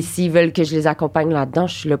 Puis s'ils veulent que je les accompagne là-dedans,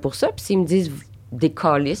 je suis là pour ça. Puis s'ils me disent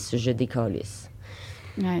décalisse, je décalisse.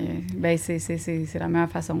 Ouais, ben c'est la meilleure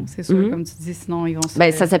façon, c'est sûr, comme tu dis, sinon ils vont se...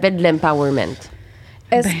 Ben, ça s'appelle de l'empowerment.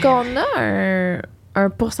 Est-ce qu'on a un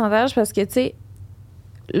pourcentage? Parce que, tu sais,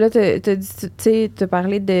 là, t'as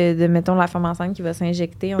parlé de, mettons, la femme enceinte qui va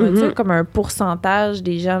s'injecter. On a-tu comme un pourcentage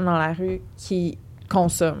des gens dans la rue qui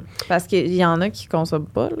consomment? Parce qu'il y en a qui consomment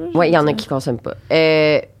pas, là. Oui, il y en a qui consomment pas.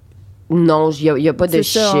 Non, il n'y a pas de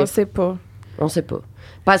chiffre. On sait pas. On sait pas.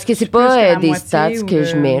 Parce que c'est Plus que pas la des moitié stats ou que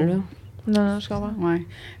je mets, là. Non, je comprends. Ouais.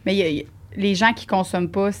 Mais les gens qui consomment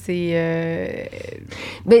pas, c'est...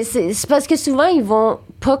 Ben, c'est parce que souvent, ils vont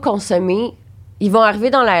pas consommer. Ils vont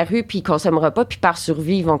arriver dans la rue, puis ils consommeront pas, puis par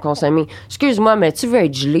survie, ils vont consommer. Excuse-moi, mais tu veux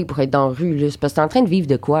être gelé pour être dans la rue, là. C'est parce que t'es en train de vivre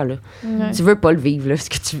de quoi, là? Ouais. Tu veux pas le vivre, là, ce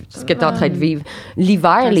que t'es en train de vivre.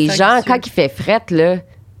 L'hiver, Un les sac gens, vicieux. quand il fait fret, là,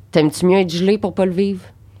 t'aimes-tu mieux être gelé pour pas le vivre?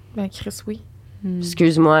 Ben, Chris, oui.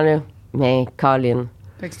 Excuse-moi, là, mais Colin.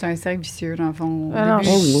 Fait que c'est un cercle vicieux, dans le fond. Au Ah non,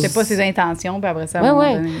 début, oui. c'est pas ses intentions, puis après ça, à un Ouais, moment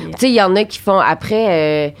ouais. donné, Tu sais, il y en a qui font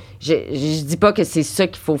après. Je dis pas que c'est ça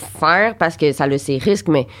qu'il faut faire parce que ça a ses risques,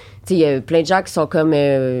 mais tu sais, il y a plein de gens qui sont comme.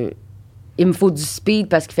 Il me faut du speed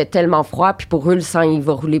parce qu'il fait tellement froid, puis pour eux, le sang, il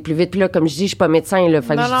va rouler plus vite. Puis là, comme je dis, je suis pas médecin, là,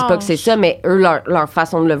 fait que Non, je dis non, pas que c'est ça, mais eux, leur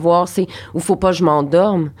façon de le voir, c'est où faut pas que je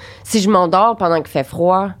m'endorme. Si je m'endors pendant qu'il fait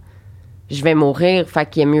froid, je vais mourir. Fait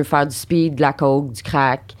qu'il est mieux faire du speed, de la coke, du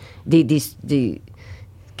crack,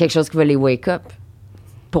 quelque chose qui va les wake up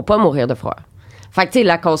pour pas mourir de froid. Fait que, tu sais,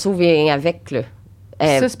 la conso vient avec, là.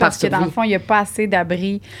 Ça, c'est parce que dans le fond, il n'y a pas assez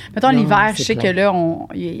d'abris. Mettons, Non, l'hiver, je c'est sais plein. que là,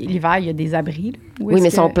 l'hiver, il y a des abris. Là. Oui, mais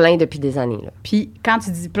ils sont pleins depuis des années. Là. Puis quand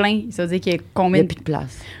tu dis plein, ça veut dire qu'il y a Il combien n'y a plus de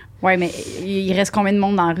place. Oui, mais il reste combien de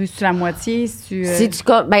monde dans la rue? C'est-tu la moitié? Tu sais,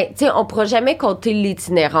 on ne pourra jamais compter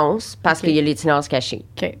l'itinérance parce qu'il y a l'itinérance cachée.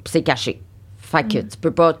 OK. Puis c'est caché. Fait que tu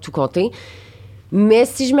peux pas tout compter. Mais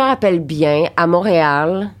si je me rappelle bien, à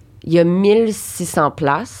Montréal, il y a 1600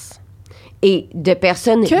 places et de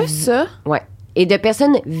personnes... Que ça? Ouais. Et de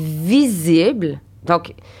personnes visibles.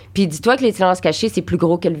 Donc, puis dis-toi que l'itinérance cachée, c'est plus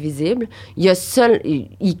gros que le visible.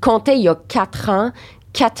 Il comptait il y a 4 ans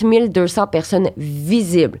 4200 personnes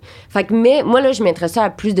visibles. Fait que, mais moi, là, je mettrais ça à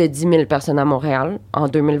plus de 10 000 personnes à Montréal en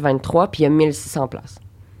 2023, puis il y a 1600 places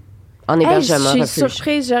en hébergement. Je suis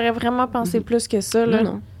surprise, j'aurais vraiment pensé plus que ça. Là.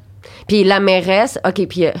 Non. Puis la mairesse, OK,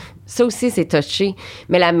 puis ça aussi, c'est touché,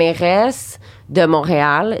 mais la mairesse de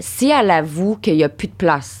Montréal, si elle avoue qu'il n'y a plus de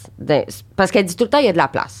place, parce qu'elle dit tout le temps il y a de la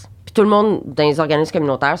place. Puis tout le monde dans les organismes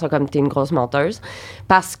communautaires sont comme t'es une grosse menteuse.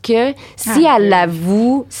 Parce que si elle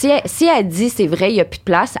l'avoue, si elle dit c'est vrai, il n'y a plus de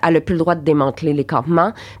place, elle n'a plus le droit de démanteler les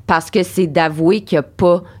campements parce que c'est d'avouer qu'il n'y a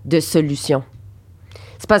pas de solution.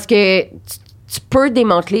 C'est parce que tu peux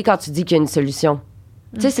démanteler quand tu dis qu'il y a une solution.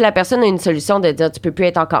 Tu sais, si la personne a une solution de dire tu peux plus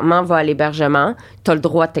être en campement, va à l'hébergement, tu as le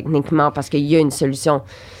droit techniquement parce qu'il y a une solution.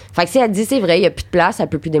 Fait que si elle dit c'est vrai, il n'y a plus de place, elle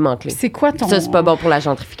peut plus démanteler. C'est quoi ton... Ça, c'est pas bon pour la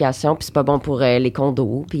gentrification, puis c'est pas bon pour les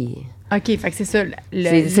condos, puis... OK, fait que c'est ça.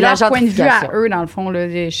 C'est leur la point de vue à gentrification. eux, dans le fond, là,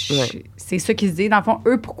 c'est ça qu'ils se disent. Dans le fond,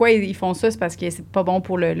 eux, pourquoi ils font ça? C'est parce que c'est pas bon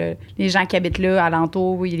pour les gens qui habitent là,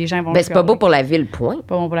 alentour, où les gens vont... Ben, c'est pas beau pour la ville, point.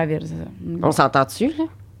 Pas bon pour la ville, c'est ça. On s'entend-tu, là?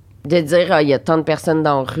 De dire, il y a tant de personnes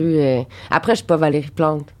dans la rue. Après, je suis pas Valérie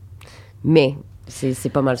Plante. Mais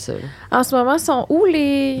c'est pas mal ça. Là. En ce moment, sont où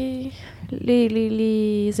les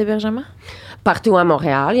hébergements? Partout à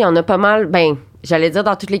Montréal, il y en a pas mal. Ben, j'allais dire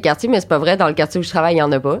dans tous les quartiers, mais c'est pas vrai. Dans le quartier où je travaille, il y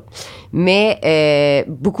en a pas. Mais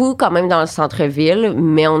beaucoup quand même dans le centre-ville,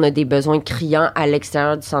 mais on a des besoins criants à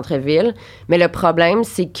l'extérieur du centre-ville. Mais le problème,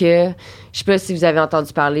 c'est que, je sais pas si vous avez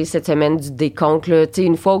entendu parler cette semaine du décompte, là. Tu sais,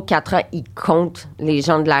 une fois aux 4 ans, ils comptent les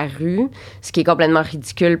gens de la rue, ce qui est complètement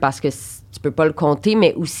ridicule parce que tu peux pas le compter,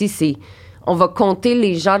 mais aussi on va compter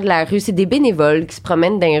les gens de la rue. C'est des bénévoles qui se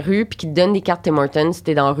promènent dans les rues puis qui te donnent des cartes Tim Hortons si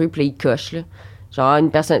t'es dans la rue, puis là, ils cochent, là. Genre, une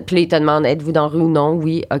personne... Puis là, ils te demandent, êtes-vous dans la rue ou non?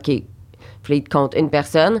 Oui, OK. Puis là, ils te comptent une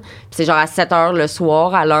personne. Puis c'est genre à 7 heures le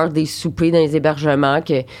soir, à l'heure des soupers dans les hébergements,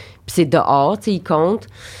 puis c'est dehors, tu sais, ils comptent.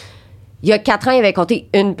 Il y a 4 ans, il avait compté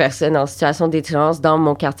une personne en situation d'itinérance dans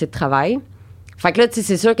mon quartier de travail. Fait que là, tu sais,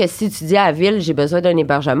 c'est sûr que si tu dis à la ville, j'ai besoin d'un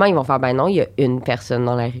hébergement, ils vont faire, ben non, il y a une personne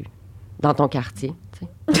dans la rue, dans ton quartier, tu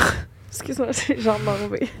sais. Excuse-moi, c'est genre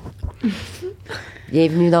mauvais.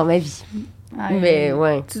 Bienvenue dans ma vie. Mais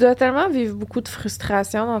ouais. Tu dois tellement vivre beaucoup de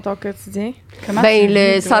frustration dans ton quotidien. Comment Ben, tu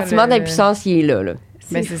le vis, toi, sentiment d'impuissance, il est là.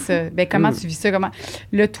 Ben, c'est ça. Ben, comment tu vis ça?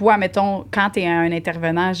 Là, toi, mettons, quand tu es un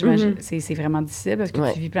intervenant, j'imagine, c'est vraiment difficile parce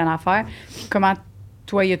que tu vis plein d'affaires. Puis comment,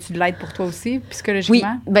 toi, y a-tu de l'aide pour toi aussi,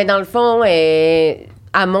 psychologiquement? Oui. Ben, dans le fond,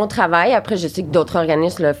 à mon travail, après, je sais que d'autres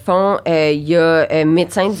organismes le font, il y a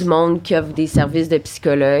Médecins du Monde qui offre des services de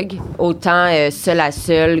psychologue, autant seul à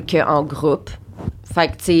seul qu'en groupe. Fait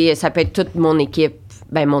que, tu sais, ça peut être toute mon équipe,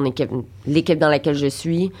 l'équipe dans laquelle je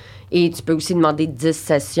suis. Et tu peux aussi demander 10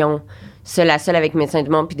 sessions seul à seul avec Médecins du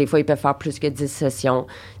Monde, puis des fois, ils peuvent faire plus que 10 sessions.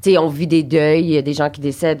 Tu sais, on vit des deuils, il y a des gens qui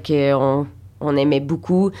décèdent qu'on aimait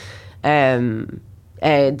beaucoup.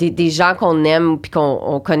 Des gens qu'on aime puis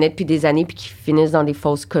qu'on connaît depuis des années puis qui finissent dans des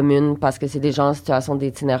fosses communes parce que c'est des gens en situation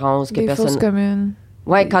d'itinérance. Des fosses communes.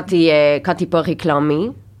 Oui, quand t'es pas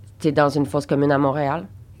réclamé, t'es dans une fosse commune à Montréal.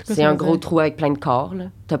 C'est un gros trou avec plein de corps. Là.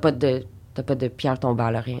 T'as pas de pierre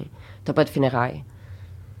tombale, rien. T'as pas de funérailles.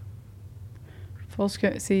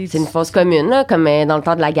 C'est une fosse commune, là, comme dans le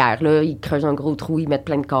temps de la guerre. Là, ils creusent un gros trou, ils mettent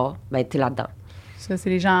plein de corps. Ben, t'es là-dedans. Ça, c'est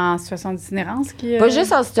les gens en situation d'itinérance qui... Pas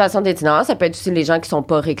juste en situation d'itinérance, ça peut être aussi les gens qui sont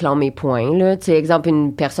pas réclamés, point. Là. Tu sais, exemple,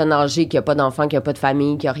 une personne âgée qui a pas d'enfant, qui a pas de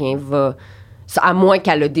famille, qui a rien, va... À moins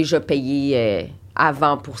qu'elle a déjà payé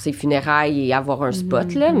avant pour ses funérailles et avoir un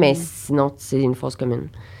spot, là, mais sinon, c'est une fosse commune.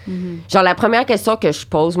 Genre, la première question que je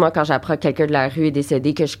pose, moi, quand j'apprends que quelqu'un de la rue est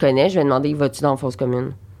décédé que je connais, je vais demander, vas-tu dans une fosse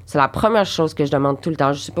commune? C'est la première chose que je demande tout le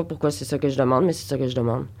temps. Je sais pas pourquoi c'est ça que je demande, mais c'est ça que je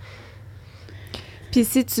demande. Puis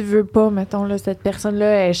si tu veux pas, mettons, là, cette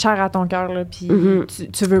personne-là est chère à ton cœur, là, puis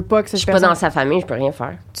tu veux pas que cette personne... Je suis pas dans sa famille, je peux rien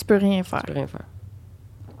faire. Tu peux rien faire.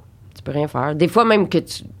 Tu peux rien faire. Des fois, même que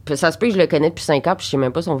ça se peut que je le connais depuis 5 ans, puis je sais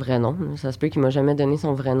même pas son vrai nom. Ça se peut qu'il m'a jamais donné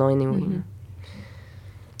son vrai nom, anyway.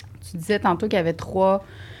 Tu disais tantôt qu'il y avait 3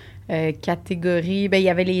 catégories. Ben, il y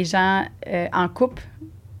avait les gens en couple.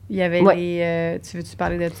 Il y avait les... tu veux-tu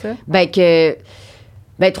parler de ça? Ben, que...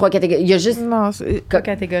 Ben, 3 catégories. Il y a juste... Non, c'est... Pas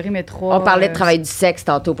catégorie, mais 3. On parlait de travail du sexe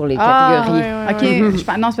tantôt pour les catégories. OK.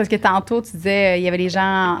 Non, c'est parce que tantôt, tu disais, il y avait les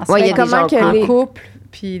gens il y a des gens en couple,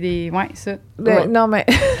 puis des... Ouais, ça. Non, mais...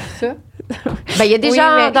 Ça? Ben, il y a des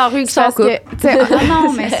gens dans la rue qui sont en couple.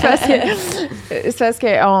 Non, mais c'est parce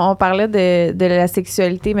qu'on parlait de la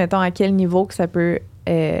sexualité, mettons, à quel niveau que ça peut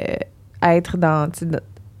être dans...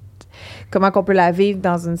 Comment qu'on peut la vivre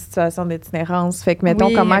dans une situation d'itinérance. Fait que,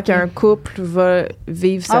 mettons, comment qu'un couple va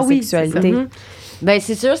vivre sa sexualité. Ben,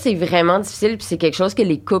 c'est sûr, c'est vraiment difficile, puis c'est quelque chose que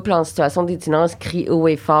les couples en situation d'itinérance crient haut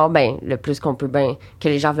et fort, ben, le plus qu'on peut bien, que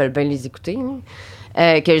les gens veulent bien les écouter.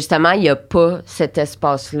 Que justement, il n'y a pas cet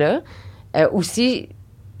espace-là. Aussi,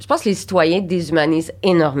 je pense que les citoyens déshumanisent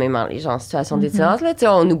énormément les gens en situation d'itinérance. Là,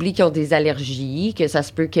 on oublie qu'ils ont des allergies, que ça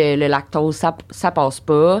se peut que le lactose, ça passe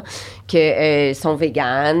pas, qu'ils sont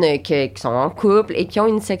véganes, qu'ils sont en couple et qu'ils ont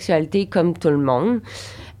une sexualité comme tout le monde.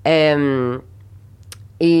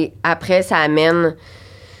 Et après, ça amène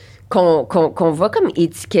qu'on va comme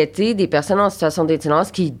étiqueter des personnes en situation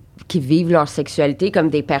d'itinérance qui vivent leur sexualité comme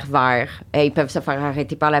des pervers. Ils peuvent se faire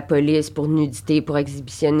arrêter par la police pour nudité, pour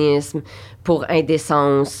exhibitionnisme, pour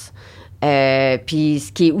indécence. Puis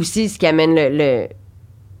ce qui amène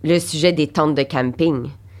le sujet des tentes de camping.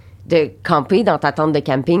 De camper dans ta tente de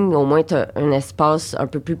camping, au moins tu as un espace un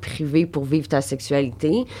peu plus privé pour vivre ta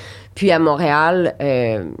sexualité. Puis à Montréal,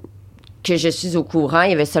 que je suis au courant,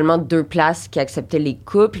 il y avait seulement 2 places qui acceptaient les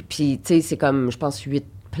couples. Puis tu sais, c'est comme, je pense, 8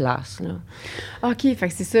 place, là. OK, fait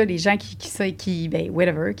que c'est ça, les gens qui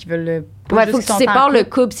veulent... Ouais, il faut que tu sépares le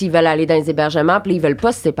couple s'ils veulent aller dans les hébergements, puis ils veulent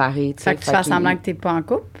pas se séparer. Fait que tu fais semblant que t'es pas en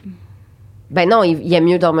couple? Ben non, il y a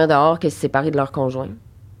mieux dormir dehors que se séparer de leur conjoint.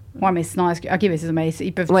 Ouais, mais sinon, OK, mais c'est ça, mais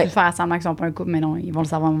ils peuvent faire semblant qu'ils sont pas un couple, mais non, ils vont le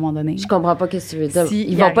savoir à un moment donné. Je comprends pas ce que tu veux dire.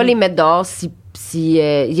 Ils vont pas les mettre dehors si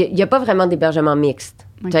il y a pas vraiment d'hébergement mixte.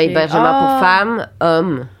 Okay. Tu as hébergement pour femmes,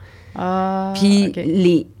 hommes. Puis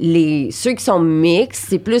ceux qui sont mixtes,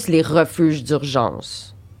 c'est plus les refuges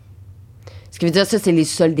d'urgence. Ce qui veut dire, ça, c'est les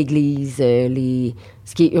sols d'église,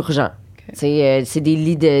 ce qui est urgent. Okay. C'est des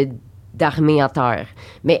lits d'armée à terre.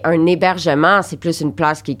 Mais un hébergement, c'est plus une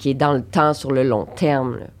place qui est dans le temps, sur le long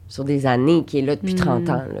terme, là, sur des années, qui est là depuis 30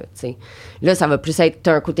 ans. Là, ça va plus être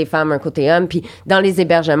un côté femme, un côté homme. Puis dans les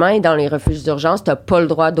hébergements et dans les refuges d'urgence, tu n'as pas le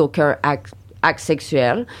droit d'aucun acte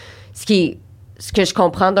sexuel. Ce que je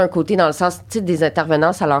comprends d'un côté, dans le sens, tu sais, des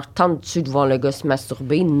intervenants, ça leur tente-tu de voir le gars se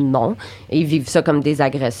masturber? Non. Et ils vivent ça comme des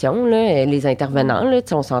agressions, là, les intervenants, là, tu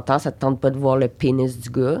sais, on s'entend, ça te tente pas de voir le pénis du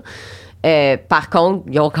gars. Par contre,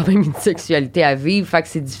 ils ont quand même une sexualité à vivre, fait que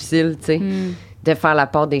c'est difficile, tu sais, de faire la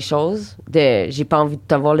part des choses. J'ai pas envie de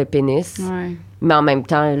te voir le pénis, mais en même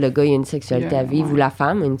temps, le gars, il a une sexualité à vivre, ou la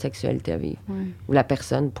femme a une sexualité à vivre, ou la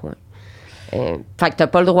personne, point. Fait que t'as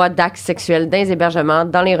pas le droit d'actes sexuels dans les hébergements,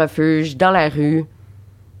 dans les refuges, dans la rue,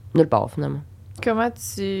 nulle part, finalement.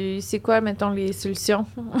 C'est quoi, mettons, les solutions?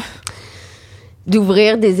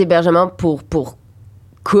 D'ouvrir des hébergements pour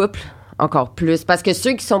couples, encore plus. Parce que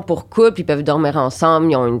ceux qui sont pour couple, ils peuvent dormir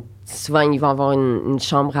ensemble, souvent, ils vont avoir une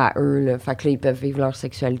chambre à eux, là. Fait que là, ils peuvent vivre leur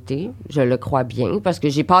sexualité. Je le crois bien, parce que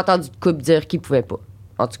j'ai pas entendu de couple dire qu'ils pouvaient pas.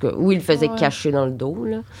 En tout cas, ou ils le faisaient cacher dans le dos,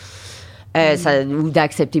 là. Ou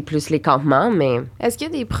d'accepter plus les campements, mais... Est-ce qu'il y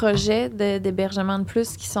a des projets d'hébergement de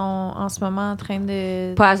plus qui sont en ce moment en train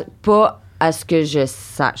de... Pas à ce que je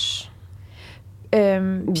sache.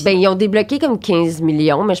 Ils ont débloqué comme 15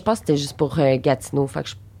 millions, mais je pense que c'était juste pour Gatineau, fait que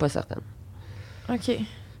je suis pas certaine. OK.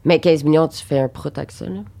 Mais 15 millions, tu fais un prout avec ça,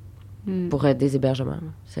 là, pour des hébergements.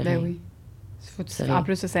 C'est rien. Oui. En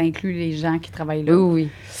plus, ça inclut les gens qui travaillent là. Oui,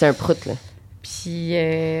 c'est un prout, là. Puis,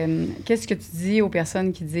 qu'est-ce que tu dis aux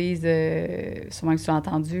personnes qui disent, sûrement que tu as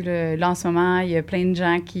entendu, là, en ce moment, il y a plein de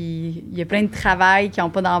gens il y a plein de travail qui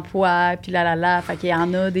n'ont pas d'emploi, puis fait qu'il y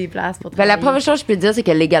en a des places pour travailler. La première chose que je peux te dire, c'est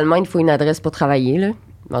que légalement, il faut une adresse pour travailler, là.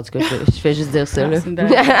 En tout cas, je fais juste dire ça, là.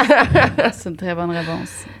 C'est une très bonne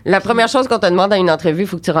réponse. La première chose qu'on te demande à une entrevue, il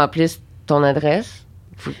faut que tu remplisses ton adresse.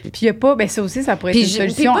 Puis il n'y a pas, ça aussi, ça pourrait être une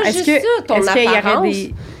solution. Est-ce qu'il y aurait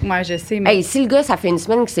des... Moi, je sais, mais... Hey, si le gars, ça fait une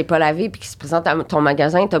semaine qu'il s'est pas lavé puis qu'il se présente à ton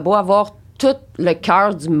magasin, t'as beau avoir tout le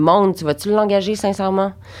cœur du monde, tu vas-tu l'engager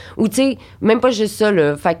sincèrement? Ou tu sais, même pas juste ça,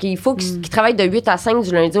 là. Fait qu'il faut qu'il travaille de 8 à 5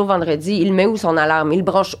 du lundi au vendredi. Il met où son alarme? Il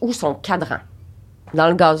branche où son cadran? Dans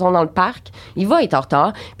le gazon, dans le parc. Il va être en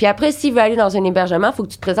retard. Puis après, s'il veut aller dans un hébergement, il faut que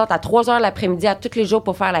tu te présentes à 3 heures l'après-midi à tous les jours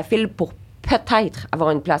pour faire la file pour peut-être avoir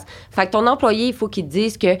une place. Fait que ton employé, il faut qu'il te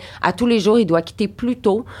dise que à tous les jours, il doit quitter plus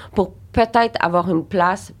tôt pour peut-être avoir une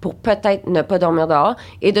place, pour peut-être ne pas dormir dehors.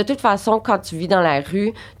 Et de toute façon, quand tu vis dans la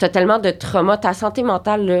rue, tu as tellement de trauma, ta santé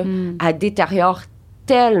mentale, là, elle détériore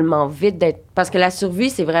tellement vite. Parce que la survie,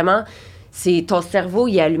 c'est vraiment... c'est ton cerveau,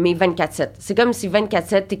 il est allumé 24/7. C'est comme si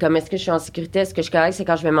 24/7, t'es comme, est-ce que je suis en sécurité? Est-ce que je suis correct? C'est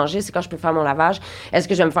quand je vais manger? C'est quand je peux faire mon lavage? Est-ce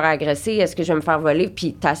que je vais me faire agresser? Est-ce que je vais me faire voler?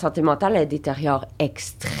 Puis ta santé mentale, elle détériore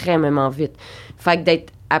extrêmement vite. Fait que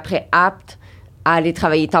d'être après apte à aller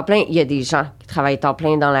travailler temps plein, il y a des gens qui travaillent temps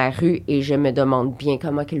plein dans la rue et je me demande bien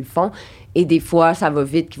comment ils le font. Et des fois, ça va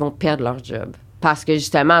vite qu'ils vont perdre leur job. Parce que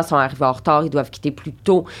justement, ils sont arrivés en retard, ils doivent quitter plus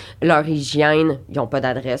tôt leur hygiène. Ils n'ont pas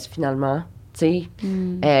d'adresse finalement. Il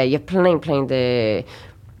y a plein de...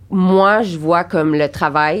 Moi, je vois comme le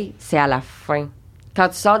travail, c'est à la fin. Quand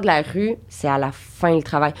tu sors de la rue, c'est à la fin le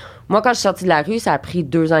travail. Moi, quand je suis sortie de la rue, ça a pris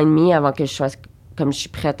 2 ans et demi avant que je sois comme je suis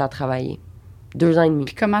prête à travailler. 2 ans et demi.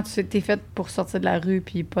 Puis comment tu t'es faite pour sortir de la rue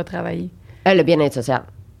puis pas travailler? Le bien-être social.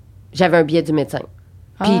 J'avais un billet du médecin.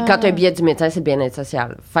 Puis quand tu as un billet du médecin, c'est le bien-être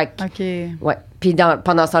social. Fait que, OK. ouais. Puis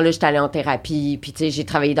pendant ce temps-là, j'étais allée en thérapie. Puis, tu sais, j'ai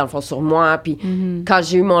travaillé dans le fond sur moi. Puis quand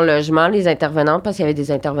j'ai eu mon logement, les intervenants, parce qu'il y avait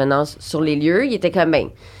des intervenants sur les lieux, ils étaient comme, ben,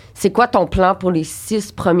 c'est quoi ton plan pour les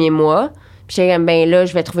 6 premiers mois? Puis j'étais comme, ben là,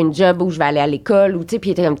 je vais trouver une job ou je vais aller à l'école. Ou, tu sais,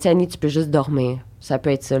 puis ils étaient comme, Annie, tu peux juste dormir. Ça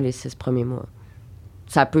peut être ça, les 6 premiers mois.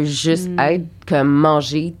 Ça peut juste être comme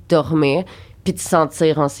manger, dormir, puis te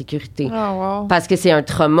sentir en sécurité. Oh, wow. Parce que c'est un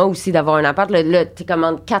trauma aussi d'avoir un appart. Là, t'es comme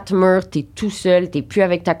entre 4 murs, t'es tout seul, t'es plus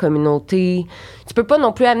avec ta communauté. Tu peux pas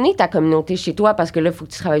non plus amener ta communauté chez toi parce que là, il faut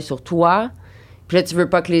que tu travailles sur toi. Puis là, tu veux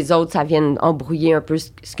pas que les autres, ça vienne embrouiller un peu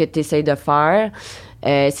ce que tu essaies de faire.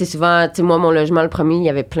 C'est souvent, tu sais, moi, mon logement, le premier, il y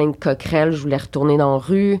avait plein de coquerelles. Je voulais retourner dans la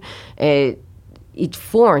rue. Il te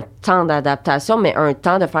faut un temps d'adaptation, mais un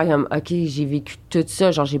temps de faire comme, OK, j'ai vécu tout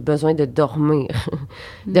ça, genre j'ai besoin de dormir,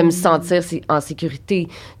 de me sentir en sécurité,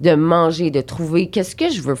 de manger, de trouver qu'est-ce que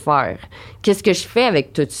je veux faire, qu'est-ce que je fais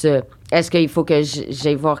avec tout ça. Est-ce qu'il faut que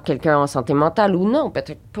j'aille voir quelqu'un en santé mentale ou non?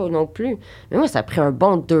 Peut-être pas non plus. Mais moi, ça a pris un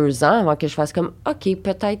bon 2 ans avant que je fasse comme, OK,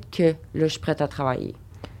 peut-être que là, je suis prête à travailler.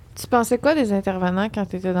 Tu pensais quoi des intervenants quand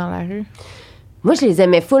tu étais dans la rue? Moi, je les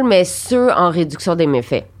aimais full, mais ceux en réduction des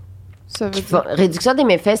méfaits. Ça veut dire... Réduction des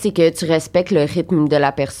méfaits, c'est que tu respectes le rythme de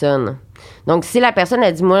la personne. Donc, si la personne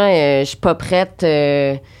a dit, moi, je suis pas prête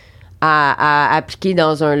à appliquer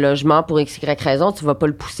dans un logement pour X, Y raison, tu vas pas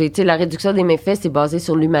le pousser. Tu sais, la réduction des méfaits, c'est basé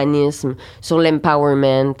sur l'humanisme, sur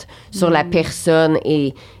l'empowerment, sur la personne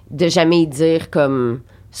et de jamais dire comme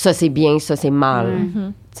ça c'est bien, ça c'est mal.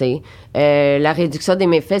 Tu sais, la réduction des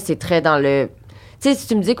méfaits, c'est très dans le... Tu sais, si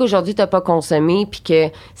tu me dis qu'aujourd'hui, t'as pas consommé puis que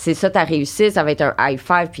c'est ça ta réussite, ça va être un high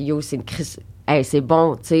five puis yo, c'est une crise... Hey, c'est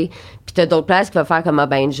bon, tu sais. Puis t'as d'autres places qui vont faire comme, ah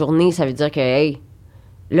ben, une journée, ça veut dire que, hey,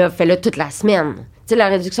 là, fais-le toute la semaine. Tu sais, la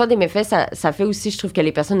réduction des méfaits, ça fait aussi, je trouve, que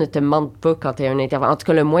les personnes ne te mentent pas quand t'es un intervenant. En tout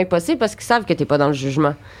cas, le moins possible parce qu'ils savent que t'es pas dans le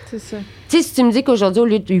jugement. C'est ça. Tu sais, si tu me dis qu'aujourd'hui, au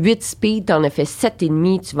lieu de 8 speed, t'en as fait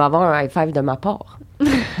 7,5, tu vas avoir un high five de ma part.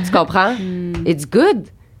 Tu comprends? It's good.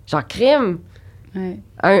 Genre, crime. Ouais.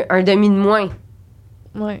 Un demi de moins.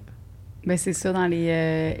 Ouais. Ben, c'est ça dans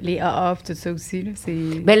les AA pis tout ça aussi. Là, c'est...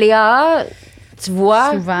 Ben, les AA, tu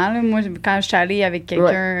vois... Souvent, là, moi, quand je suis allée avec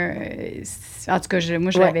quelqu'un... en tout cas,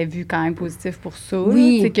 moi, je l'avais vu quand même positif pour ça.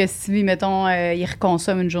 Oui. C'est que si, mettons, il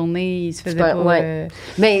reconsomme une journée, il se faisait pas...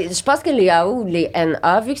 Mais je pense que les AA ou les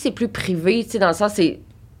NA, vu que c'est plus privé, tu sais, dans le sens, c'est...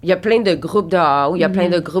 Il y a plein de groupes de AA ou il y a plein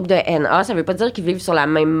de groupes de NA. Ça veut pas dire qu'ils vivent sur la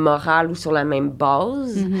même morale ou sur la même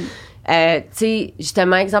base. Tu sais,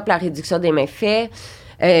 justement, exemple, la réduction des méfaits...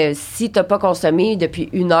 si t'as pas consommé depuis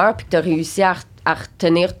 1 heure puis que t'as réussi à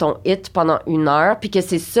retenir ton hit pendant 1 heure puis que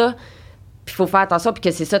c'est ça, puis il faut faire attention puis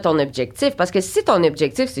que c'est ça ton objectif. Parce que si ton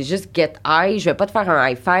objectif, c'est juste get high, je vais pas te faire un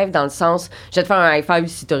high five dans le sens, je vais te faire un high five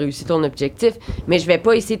si t'as réussi ton objectif, mais je vais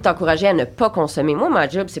pas essayer de t'encourager à ne pas consommer. Moi, ma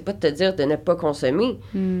job, c'est pas de te dire de ne pas consommer.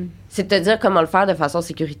 C'est de te dire comment le faire de façon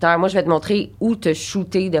sécuritaire. Moi, je vais te montrer où te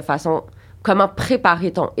shooter de façon... Comment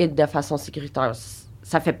préparer ton hit de façon sécuritaire.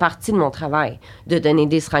 Ça fait partie de mon travail, de donner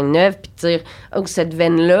des seringues neuves puis de dire « Oh, cette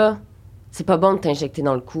veine-là, c'est pas bon de t'injecter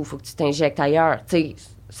dans le cou, faut que tu t'injectes ailleurs. » Tu sais,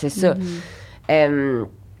 c'est ça.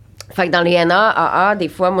 Fait que dans les NA, des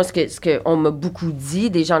fois, moi, ce qu'on m'a beaucoup dit,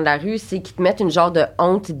 des gens de la rue, c'est qu'ils te mettent une genre de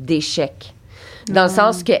honte d'échec. Dans le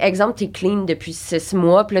sens que, exemple, t'es clean depuis 6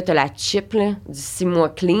 mois, puis là, t'as la chip là, du 6 mois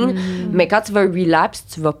clean, mais quand tu vas relapse,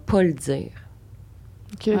 tu vas pas le dire.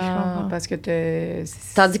 OK, je comprends. Parce que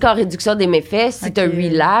Tandis qu'en réduction des méfaits, si t'as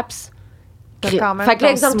relapse... Quand même fait que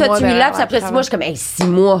l'exemple, toi, tu relapses, après 6 mois, je suis comme, hey, 6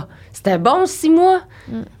 mois, c'était bon, 6 mois?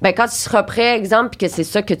 Ben, quand tu seras prêt, exemple, puis que c'est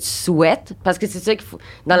ça que tu souhaites, parce que c'est ça qu'il faut...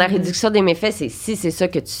 Dans la réduction des méfaits, c'est si c'est ça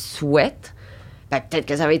que tu souhaites, ben, peut-être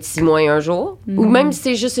que ça va être 6 mois et 1 jour, ou même si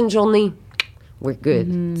c'est juste une journée. We're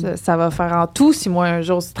good. Ça va faire en tout 6 mois et 1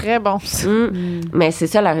 jour. C'est très bon, ça. Mais c'est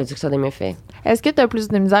ça, la réduction des méfaits. Est-ce que tu as plus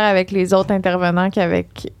de misère avec les autres intervenants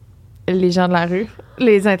qu'avec les gens de la rue,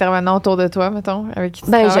 les intervenants autour de toi, mettons, avec qui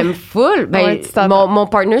tu Ben, travailles? j'aime full. Ben, Ouais, mon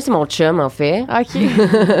partner, c'est mon chum, en fait. OK.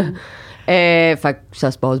 Fait que ça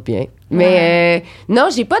se passe bien. Mais non,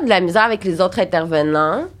 j'ai pas de la misère avec les autres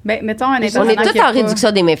intervenants. Ben, mettons un On intervenant est tous qui a en pas-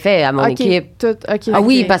 réduction des méfaits à mon OK, équipe. OK. Ah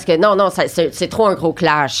oui, ok. parce que non, c'est trop un gros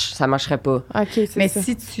clash. Ça marcherait pas. OK, c'est Mais ça.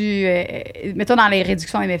 si tu... mettons dans les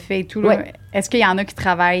réductions des méfaits et tout, là, Ouais. est-ce qu'il y en a qui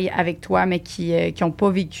travaillent avec toi, mais qui n'ont pas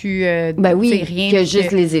vécu Ben oui, tu sais, rien? que puis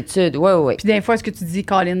juste les études. Ouais. Puis des fois, est-ce que tu dis,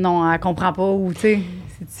 Colin, non, elle comprend pas, ou tu sais...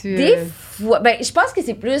 c'est-tu, Des fois, ben, je pense que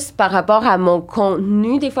c'est plus par rapport à mon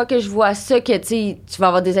contenu, des fois que je vois ça, que tu vas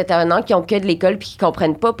avoir des intervenants qui ont que de l'école puis qui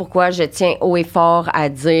comprennent pas pourquoi je tiens haut et fort à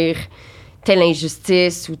dire telle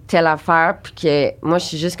injustice ou telle affaire, puis que moi, je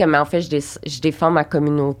suis juste comme, en fait, je défends ma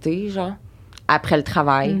communauté, genre, après le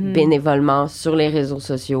travail, bénévolement, sur les réseaux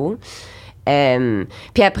sociaux.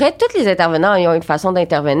 Puis après, tous les intervenants, ils ont une façon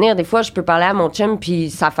d'intervenir. Des fois, je peux parler à mon chum, puis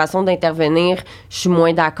sa façon d'intervenir, je suis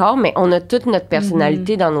moins d'accord, mais on a toute notre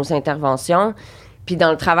personnalité dans nos interventions. Puis dans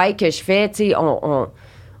le travail que je fais, tu sais,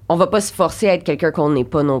 on va pas se forcer à être quelqu'un qu'on n'est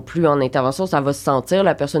pas non plus en intervention. Ça va se sentir,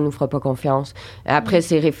 la personne nous fera pas confiance. Après,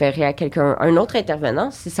 c'est référé à un autre intervenant,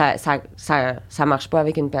 si ça marche pas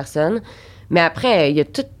avec une personne. Mais après, il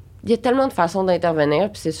y a tellement de façons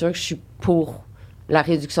d'intervenir, puis c'est sûr que je suis pour la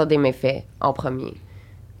réduction des méfaits en premier.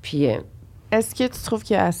 Puis, Est-ce que tu trouves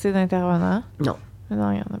qu'il y a assez d'intervenants? non.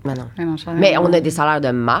 Non, il y en a pas. Mais non. Ah non, je Mais on a des salaires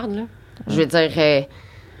de marde, là. Je veux dire,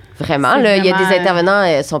 vraiment, C'est là, il y a vraiment, des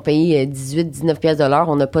intervenants sont payés 18-19 pièces de l'heure.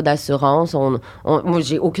 On n'a pas d'assurance. Moi,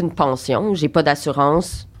 j'ai aucune pension. J'ai pas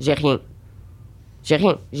d'assurance. J'ai rien.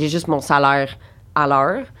 J'ai juste mon salaire à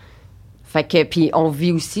l'heure. Fait que, puis on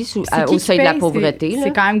vit aussi C'est au qui seuil qui de la paye? pauvreté.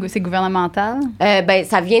 C'est quand même c'est gouvernemental? Ben,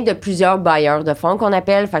 ça vient de plusieurs bailleurs de fonds qu'on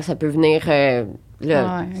appelle. Fait que ça peut venir...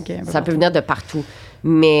 ça peut venir de partout.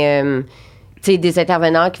 Mais, tu sais, des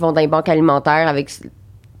intervenants qui vont dans les banques alimentaires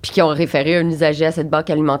puis qui ont référé un usager à cette banque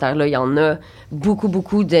alimentaire-là, il y en a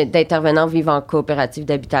beaucoup d'intervenants vivant en coopérative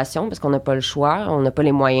d'habitation parce qu'on n'a pas le choix, on n'a pas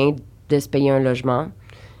les moyens de se payer un logement.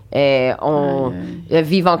 On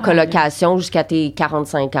vit en colocation jusqu'à tes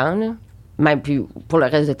 45 ans, là. Même plus pour le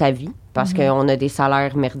reste de ta vie, parce qu'on a des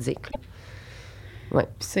salaires merdiques. Ouais.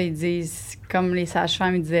 Puis ça, ils disent, comme les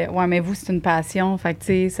sages-femmes, ils disaient, ouais, mais vous, c'est une passion. Fait que, tu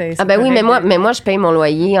sais, c'est. Ah, ben oui, correct. mais moi, je paye mon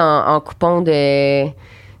loyer en coupon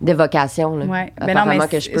de vocation. Là. Ouais. Mais non, mais Apparemment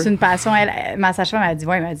que je peux. c'est une passion. Ma sage-femme, elle dit,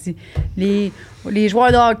 ouais, elle m'a dit, les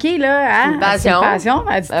joueurs de hockey, là, hein, C'est une passion.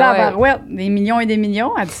 Elle dit, Ben tabarouette, des millions et des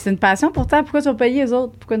millions. Elle dit, c'est une passion pourtant. Pourquoi tu vas payer les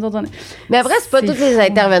autres? Pourquoi nous autres, Mais après, c'est pas C'est tous les fou.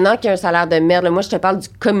 intervenants qui ont un salaire de merde. Là. Moi, je te parle du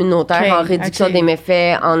communautaire Ok, en réduction ok. des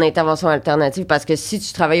méfaits, en intervention alternative, parce que si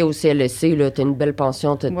tu travailles au CLSC, là, t'as une belle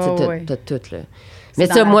pension, t'as Ouais. tout. Là. C'est Mais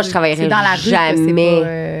dans ça, la moi, rue. je travaillerais C'est dans la rue que c'est jamais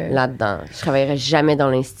pas, là-dedans. Je travaillerais jamais dans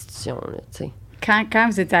l'institution, là, tu sais. Quand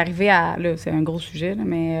vous êtes arrivé à. Là, c'est un gros sujet, là,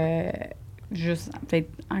 mais juste, peut-être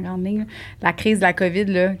en grande ligne, là, la crise de la COVID,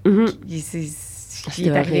 là, il est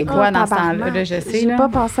arrivé horrible. quoi dans ce temps-là? Là, je sais. J'ai Là. pas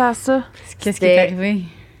pensé à ça. Qu'est-ce qui est arrivé?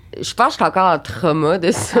 Je pense que je suis encore en trauma de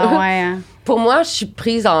ça. Ah ouais, hein? Pour moi, je suis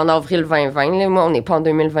prise en avril 2020. Là. Moi, on n'est pas en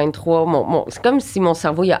 2023. C'est comme si mon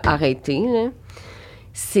cerveau il a arrêté. Là.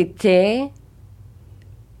 C'était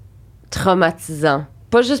traumatisant.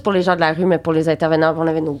 Pas juste pour les gens de la rue, mais pour les intervenants. On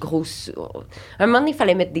avait nos gros... À un moment donné, il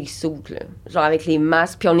fallait mettre des soutes, là, genre avec les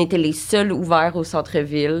masques. Puis on était les seuls ouverts au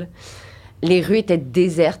centre-ville. Les rues étaient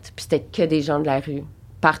désertes, puis c'était que des gens de la rue.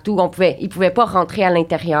 Partout, ils pouvaient pas rentrer à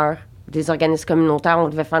l'intérieur des organismes communautaires. On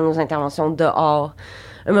devait faire nos interventions dehors.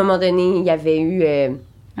 À un moment donné, il y avait eu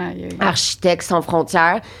Architectes sans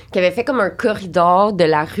frontières qui avait fait comme un corridor de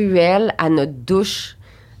la ruelle à notre douche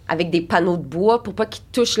avec des panneaux de bois pour pas qu'ils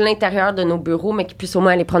touchent l'intérieur de nos bureaux, mais qu'ils puissent au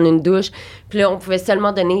moins aller prendre une douche. Puis là, on pouvait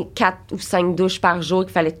seulement donner 4 ou 5 douches par jour,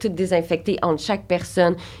 qu'il fallait toutes désinfecter entre chaque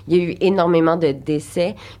personne. Il y a eu énormément de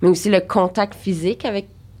décès, mais aussi le contact physique avec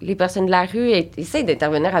les personnes de la rue. Essaye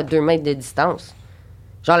d'intervenir à 2 mètres de distance.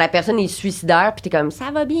 Genre, la personne est suicidaire, puis t'es comme,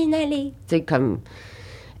 ça va bien aller. Tu sais, comme...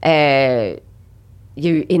 il y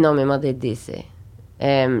a eu énormément de décès.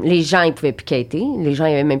 Les gens, ils pouvaient plus quitter. Les gens,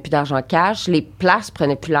 ils n'avaient même plus d'argent cash. Les places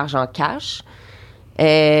prenaient plus l'argent cash.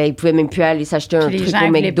 Ils pouvaient même plus aller s'acheter un Puis les truc gens au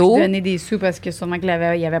voulaient McDo. plus donner des sous parce que sûrement qu'il y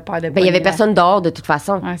avait peur de... Ben, il y avait personne dehors, de toute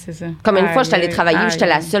façon. Ouais, c'est ça. Comme une fois, j'étais allée Aïe, travailler, aïe, j'étais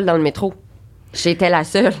la aïe. seule dans le métro. J'étais la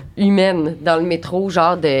seule humaine dans le métro,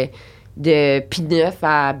 genre de P9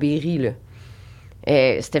 à Berry, là.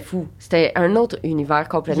 C'était fou. C'était un autre univers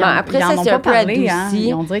complètement. Après, ils en ça ont s'est pas un peu parlé,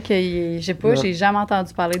 adouci. Hein? On dirait que, je sais pas, Non. j'ai jamais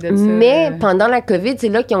entendu parler de ça. Mais pendant la COVID, c'est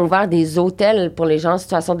là qu'ils ont ouvert des hôtels pour les gens en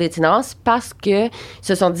situation d'itinérance parce que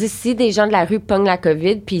se sont dit, si des gens de la rue pognent la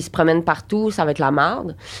COVID puis ils se promènent partout, ça va être la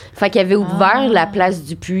merde. Fait qu'ils avaient ouvert la place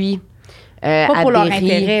du Puy Pas pour leur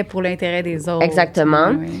adhérer. intérêt, pour l'intérêt des autres.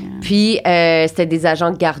 Exactement. Oui. Puis, c'était des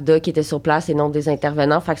agents de garda qui étaient sur place et non des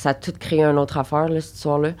intervenants. Fait que ça a tout créé une autre affaire, là, cette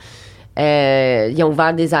histoire-là. Ils ont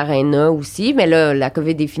ouvert des arénas aussi, mais là, la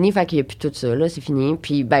COVID est finie, fait qu'il n'y a plus tout ça, là, c'est fini.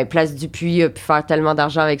 Puis, ben, Place Dupuis a pu faire tellement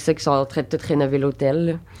d'argent avec ça qu'ils sont en train de tout rénover l'hôtel,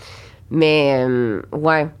 là. Mais,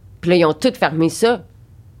 ouais. Puis là, ils ont tout fermé ça.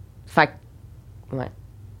 Fait que, ouais.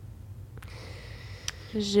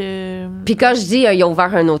 Puis quand je dis ils ont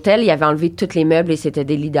ouvert un hôtel, ils avaient enlevé tous les meubles et c'était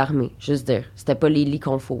des lits d'armée. Juste dire. C'était pas les lits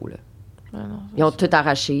qu'on faut, là. Ah non, Ils ont tout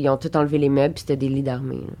arraché, ils ont tout enlevé les meubles, puis c'était des lits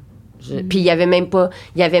d'armée, là. Puis il y avait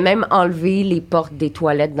même enlevé les portes des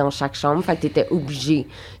toilettes dans chaque chambre. Fait que t'étais obligé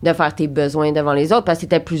de faire tes besoins devant les autres parce que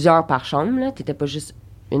t'étais plusieurs par chambre, là. T'étais pas juste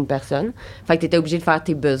une personne. Fait que t'étais obligé de faire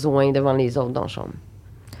tes besoins devant les autres dans la chambre.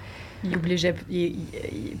 Il obligeait,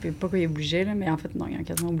 pas qu'il obligeait, là, mais en fait, non, il a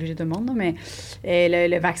quasiment obligé tout le monde, là, mais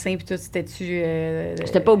le vaccin puis tout, c'était-tu...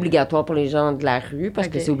 C'était pas obligatoire pour les gens de la rue parce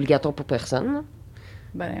Ok. que c'est obligatoire pour personne, là.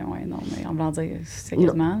 Ben, ouais, non, mais en blanc dire, c'est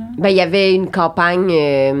quasiment, là. Ben, il y avait une campagne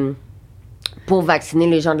pour vacciner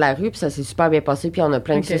les gens de la rue, puis ça s'est super bien passé, puis on a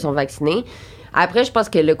plein qui se sont vaccinés. Après, je pense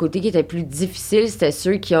que le côté qui était plus difficile, c'était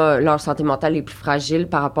ceux qui ont leur santé mentale les plus fragiles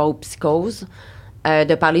par rapport aux psychoses.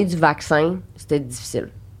 De parler du vaccin, c'était difficile.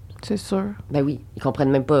 C'est sûr. Ben oui, ils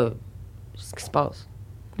comprennent même pas ce qui se passe.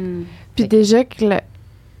 Puis déjà que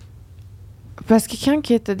parce que quand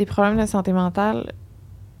tu as des problèmes de santé mentale,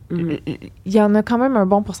 il y en a quand même un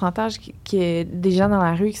bon pourcentage qui est des gens dans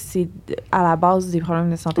la rue, c'est à la base des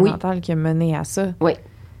problèmes de santé mentale qui a mené à ça. Oui.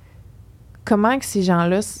 Comment que ces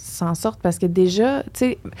gens-là s'en sortent? Parce que déjà, tu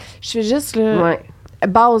sais, je fais juste là, Ouais.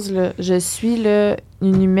 base, là, je suis là,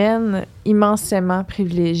 une humaine immensément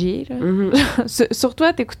privilégiée. Là. Sur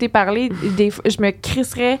toi, t'écouter parler, des fois, je me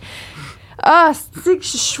crisserais. Ah, c'est que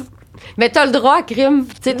je suis. Mais t'as le droit, crime.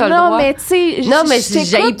 Tu sais, t'as le Non, droit. mais tu sais. Non, mais je j'haïs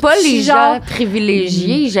t'écoute, pas puis les genre- gens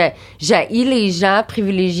privilégiés. J'haïs les gens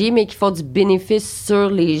privilégiés, mais qui font du bénéfice sur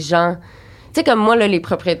les gens. Tu sais, comme moi, là, les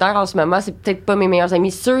propriétaires, en ce moment, c'est peut-être pas mes meilleurs amis.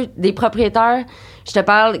 Ceux des propriétaires, je te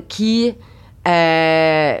parle, qui...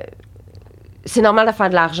 c'est normal de faire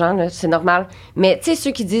de l'argent, là, c'est normal. Mais tu sais,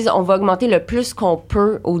 ceux qui disent on va augmenter le plus qu'on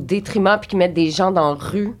peut au détriment, puis qui mettent des gens dans la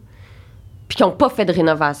rue, puis qui n'ont pas fait de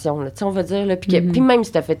rénovation, là, tu sais, on va dire, là, puis même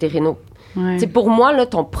si tu as fait tes rénaux. Ouais. Tu sais, pour moi, là,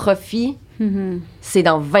 ton profit, c'est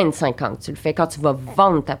dans 25 ans que tu le fais, quand tu vas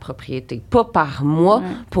vendre ta propriété. Pas par mois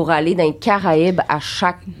pour aller dans les Caraïbes à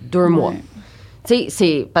chaque 2 mois. Tu sais,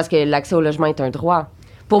 c'est parce que l'accès au logement est un droit.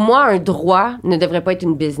 Pour moi, un droit ne devrait pas être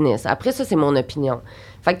une business. Après, ça, c'est mon opinion.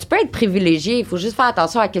 Fait que tu peux être privilégié, il faut juste faire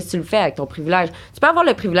attention à ce que tu le fais avec ton privilège. Tu peux avoir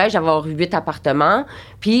le privilège d'avoir 8 appartements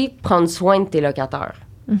puis prendre soin de tes locataires.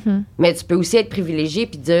 Mais tu peux aussi être privilégié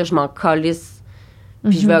puis dire je m'en calisse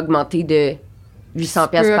puis je vais augmenter de 800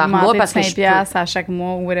 pièces par mois parce que 5 je peux. piastres à chaque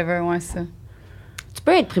mois ou whatever, ouais, ça. Tu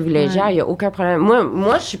peux être privilégié, il n'y a aucun problème.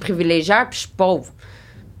 Moi, je suis privilégiée puis je suis pauvre.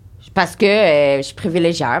 Parce que je suis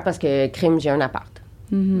privilégiée parce que crime, j'ai un appart.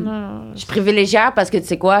 Je suis privilégiée parce que tu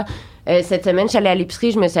sais quoi, cette semaine, je suis allée à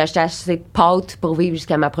l'épicerie, je me suis acheté assez de pâtes pour vivre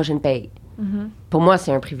jusqu'à ma prochaine paye. Pour moi,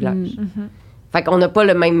 c'est un privilège. Fait qu'on n'a pas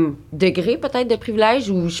le même degré, peut-être, de privilège,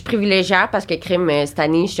 ou je suis privilégiée parce que, crime, cette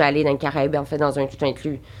année, je suis allée dans le Caraïbes, en fait, dans un tout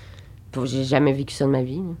inclus. J'ai jamais vécu ça de ma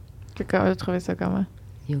vie. Quelqu'un a trouvé ça comment?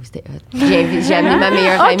 Yo, c'était hot. J'ai amené ma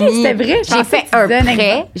meilleure amie. c'était vrai, je J'ai pensais fait que tu un disais un prêt.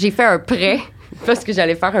 exemple. J'ai fait un prêt parce que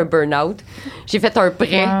j'allais faire un burn-out. J'ai fait un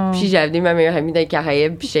prêt, puis j'ai amené ma meilleure amie dans les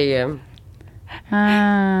Caraïbes, puis j'ai...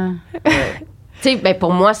 Ah. Tu sais, ben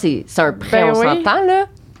pour moi, c'est un prêt, on s'entend, là.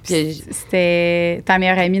 Puis, C'était ta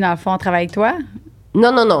meilleure amie, dans le fond, travaille avec toi?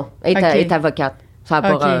 non. Elle Ok. est avocate. Ça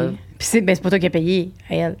a OK. pas... Puis c'est pas toi qui as payé,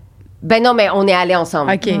 à elle. Ben non, mais on est allés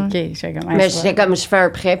ensemble. OK, OK. Je fais comme, Mais j'étais comme, je fais un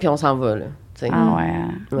prêt, puis on s'en va, là. Tu sais. Ah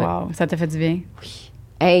ouais. Wow, ça t'a fait du bien.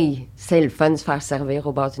 Hey, c'est le fun de se faire servir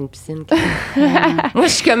au bord d'une piscine. Moi,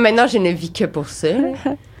 je suis comme, maintenant, je ne vis que pour ça.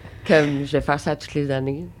 Comme, je vais faire ça toutes les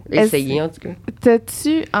années. Essayer, en tout cas.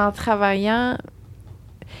 T'as-tu, en travaillant...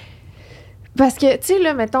 Parce que, tu sais,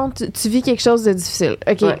 là, mettons, tu vis quelque chose de difficile.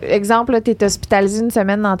 OK, exemple, tu es hospitalisé une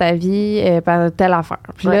semaine dans ta vie par telle affaire.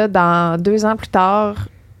 Puis là, dans 2 ans plus tard,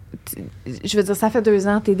 je veux dire, ça fait 2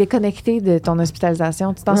 ans, tu es déconnecté de ton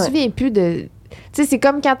hospitalisation. Tu t'en souviens plus de... Tu sais, c'est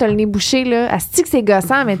comme quand tu as le nez bouché, là. Asti que c'est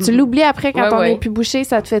gossant, mais tu l'oublies après quand ton nez est plus bouché.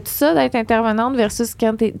 Ça te fait tout ça d'être intervenante versus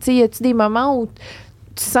quand tu sais, y a-tu des moments où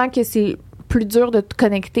tu sens que c'est plus dur de te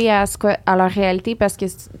connecter à leur réalité parce qu'il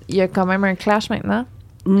y a quand même un clash maintenant?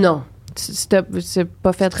 Non. C'est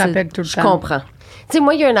pas fait. Tu te rappelles tout le Je temps. comprends. Tu sais,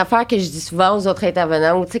 moi, il y a une affaire que je dis souvent aux autres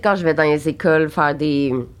intervenants, ou tu sais, quand je vais dans les écoles faire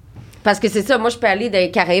des Parce que c'est ça, moi, je peux aller dans les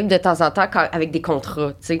Caraïbes de temps en temps avec des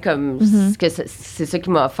contrats, tu sais, comme, c'est ça qui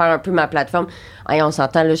m'a offert un peu ma plateforme. Hey, on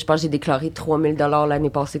s'entend, là, je pense que j'ai déclaré 3 000 $ l'année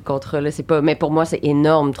passée de contrat, là, c'est pas, mais pour moi, c'est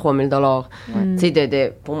énorme, 3 000 $, tu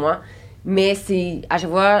sais, pour moi. Mais c'est, à chaque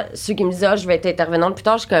fois, ceux qui me disent, je vais être intervenante plus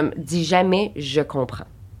tard, je suis comme, dis jamais, je comprends.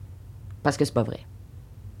 Parce que c'est pas vrai.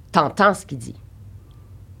 T'entends ce qu'il dit,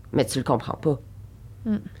 mais tu le comprends pas.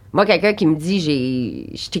 Moi, quelqu'un qui me dit,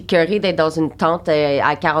 je suis écœurée d'être dans une tente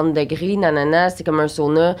à 40 degrés, nanana, c'est comme un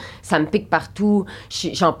sauna, ça me pique partout,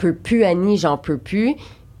 j'en peux plus, Annie, j'en peux plus,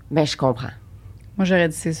 ben je comprends. Moi, j'aurais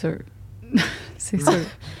dit, c'est sûr. C'est sûr.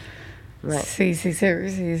 Ouais. C'est sûr.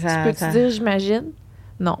 Tu peux-tu dire, j'imagine?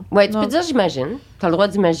 Non. Ouais, tu peux dire, j'imagine. T'as le droit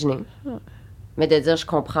d'imaginer. Mais de dire, je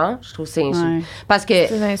comprends, je trouve que c'est insulte. Ouais. Parce que...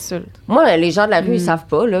 C'est une insulte. Moi, les gens de la rue, ils savent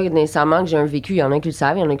pas, là, nécessairement que j'ai un vécu. Il y en a qui le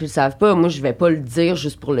savent, il y en a qui le savent pas. Moi, je vais pas le dire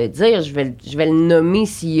juste pour le dire. Je vais le nommer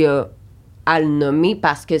s'il y a à le nommer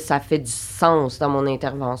parce que ça fait du sens dans mon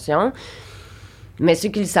intervention. Mais ceux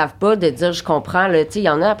qui le savent pas, de dire je comprends, là, tu sais, il y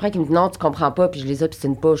en a après qui me disent non, tu comprends pas, puis je les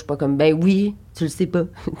obstine pas. Je suis pas comme, ben oui, tu le sais pas.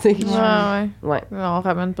 Ouais. On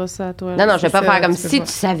ramène pas ça à toi. Non, je vais pas ça, faire comme tu peux si pas.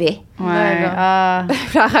 tu savais. Ouais.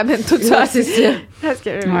 On ramène tout ça. C'est ça. Parce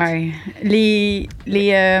que, Ouais.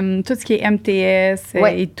 Tout ce qui est MTS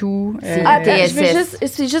Ouais. et tout.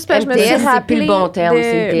 c'est juste parce que je me suis MTS, c'est rappelé plus le bon terme,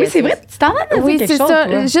 c'est Oui, c'est vrai. Tu t'en as dit Oui, quelque c'est chose, ça.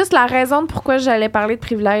 toi. Juste la raison de pourquoi j'allais parler de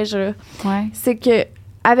privilèges, là, Ouais. c'est que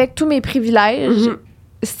avec tous mes privilèges,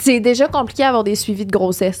 c'est déjà compliqué d'avoir des suivis de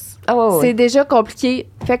grossesse. Ah ouais. C'est déjà compliqué.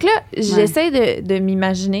 Fait que là, j'essaie de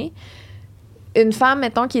m'imaginer une femme,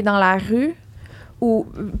 mettons, qui est dans la rue, ou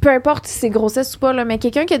peu importe si c'est grossesse ou pas, là, mais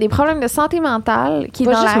quelqu'un qui a des problèmes de santé mentale, qui est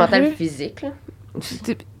Pas dans juste la mental, rue. physique, là.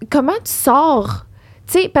 Comment tu sors?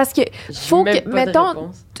 Tu sais, parce que faut que,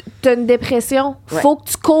 mettons, t'as une dépression, faut que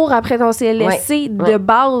tu cours après ton CLSC de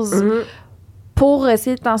base pour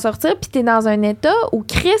essayer de t'en sortir, puis t'es dans un état où,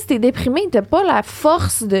 Chris, t'es déprimé, t'as pas la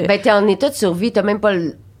force de... Ben, t'es en état de survie, t'as même pas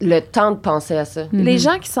le temps de penser à ça. Les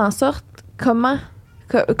gens qui s'en sortent, comment?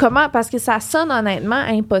 Comment? Parce que ça sonne honnêtement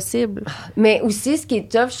impossible. Mais aussi, ce qui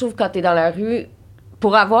est tough, je trouve, quand t'es dans la rue,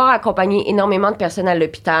 pour avoir accompagné énormément de personnes à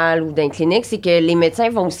l'hôpital ou dans une clinique, c'est que les médecins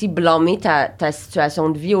vont aussi blâmer ta situation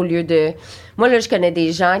de vie au lieu de... Moi, là, je connais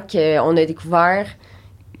des gens qu'on a découvert...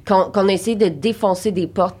 Qu'on a essayé de défoncer des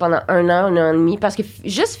portes pendant un an et demi, parce que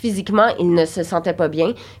juste physiquement, ils ne se sentaient pas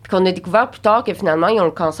bien. Puis qu'on a découvert plus tard que finalement, ils ont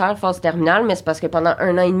le cancer phase terminale, mais c'est parce que pendant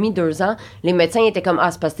 1 an et demi, 2 ans, les médecins étaient comme « Ah,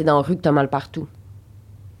 c'est parce que t'es dans la rue que t'as mal partout. »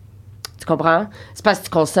 Tu comprends? C'est parce que tu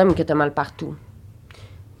consommes que t'as mal partout.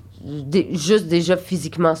 Juste déjà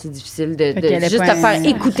physiquement, c'est difficile de juste te faire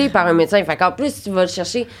écouter par un médecin. Fait qu'en plus, tu vas le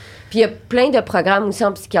chercher. Puis il y a plein de programmes aussi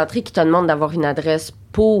en psychiatrie qui te demandent d'avoir une adresse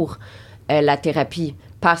pour la thérapie.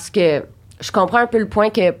 Parce que je comprends un peu le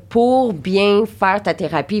point que pour bien faire ta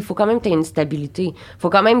thérapie, il faut quand même que tu aies une stabilité. Il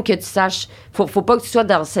faut quand même que tu saches... Faut pas que tu sois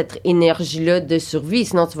dans cette énergie-là de survie,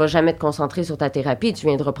 sinon tu vas jamais te concentrer sur ta thérapie. Tu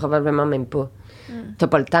viendras probablement même pas. T'as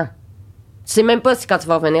pas le temps. Tu sais même pas si quand tu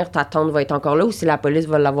vas revenir, ta tante va être encore là ou si la police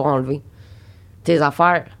va l'avoir enlevée. Tes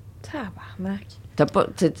affaires. Tabarnak. T'as pas...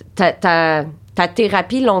 Ta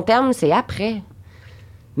thérapie long terme, c'est après.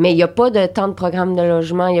 Mais il n'y a pas de temps de programme de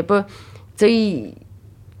logement. Il n'y a pas... Tu sais...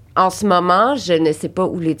 En ce moment, je ne sais pas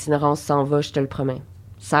où l'itinérance s'en va, je te le promets.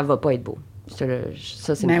 Ça va pas être beau. Ça,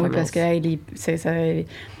 c'est une promesse. Oui, parce que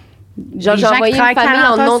j'ai envoyé une famille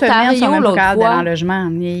en Ontario l'autre fois. Dans le logement.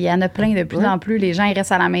 Il y en a plein de plus en plus. Les gens, ils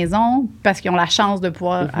restent à la maison parce qu'ils ont la chance de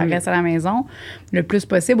pouvoir rester à la maison le plus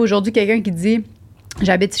possible. Aujourd'hui, quelqu'un qui dit...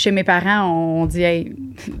 J'habite chez mes parents, on dit hey,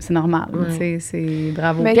 c'est normal, c'est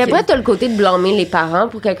bravo. Mais après, tu as le côté de blâmer les parents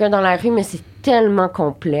pour quelqu'un dans la rue, mais c'est tellement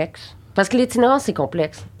complexe. Parce que l'itinérance, c'est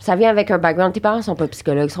complexe. Ça vient avec un background. Tes parents sont pas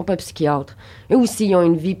psychologues, sont pas psychiatres. Eux aussi, ils ont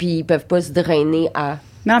une vie, puis ils peuvent pas se drainer à...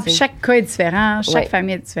 Non, puis chaque cas est différent, chaque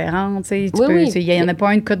famille est différente. Il n'y en a pas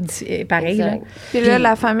un cas pareil. Là. Puis là,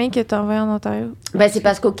 la famille que tu envoyée en Ontario? Ben, c'est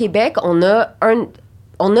parce qu'au Québec, on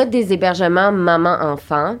a des hébergements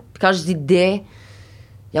maman-enfant. Puis quand je dis des...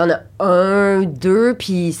 Il y en a 1, 2,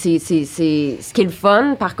 puis c'est ce qui est le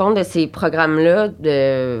fun, par contre, de ces programmes-là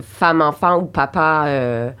de femme-enfant ou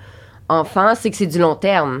papa-enfant, c'est que c'est du long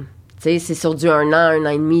terme. Tu sais, c'est sur du 1 an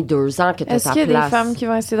et demi, 2 ans que tu as ta place. Est-ce qu'il y a des femmes qui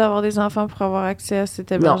vont essayer d'avoir des enfants pour avoir accès à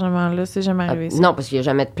cet hébergement-là? C'est jamais arrivé, ça? Non, parce qu'il n'y a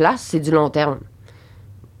jamais de place, c'est du long terme.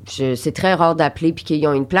 C'est très rare d'appeler puis qu'ils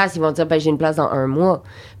ont une place. Ils vont dire, j'ai une place dans 1 mois.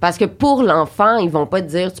 Parce que pour l'enfant, ils vont pas te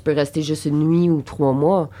dire, tu peux rester juste 1 nuit ou 3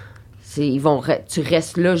 mois. Tu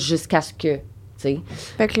restes là jusqu'à ce que, tu sais.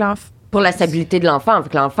 Fait que pour la stabilité de l'enfant. Fait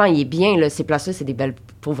que l'enfant, il est bien, là. Ces places-là, c'est des belles...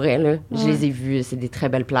 Pour vrai, là. Je les ai vues. C'est des très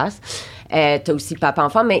belles places. T'as aussi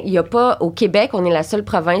papa-enfant. Mais il n'y a pas... Au Québec, on est la seule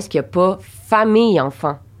province qui n'a pas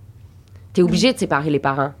famille-enfant. T'es obligé de séparer les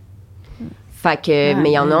parents. Fait que,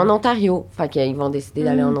 mais il y en a en Ontario. Fait qu'ils vont décider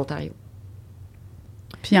d'aller en Ontario.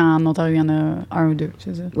 Puis en Ontario, il y en a un ou deux,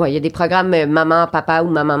 c'est ça? Oui, il y a des programmes maman, papa ou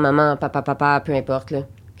maman, papa, peu importe, là.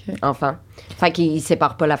 Enfant. Fait qu'ils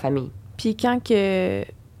séparent pas la famille. Puis quand il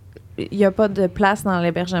n'y a pas de place dans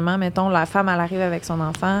l'hébergement, mettons, la femme, elle arrive avec son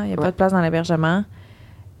enfant, il n'y a pas de place dans l'hébergement,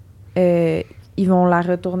 ils vont la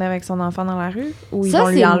retourner avec son enfant dans la rue? Ou ils vont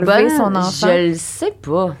lui enlever son enfant? Je le sais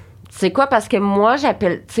pas. C'est quoi? Parce que moi,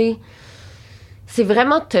 j'appelle, tu sais, c'est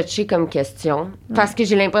vraiment touché comme question. Parce que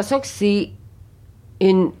j'ai l'impression que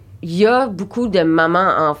il y a beaucoup de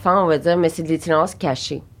mamans-enfants, on va dire, mais c'est de l'itinérance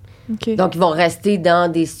cachée. Okay. Donc, ils vont rester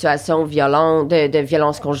dans des situations violentes, de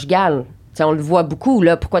violence conjugale. T'sais, on le voit beaucoup,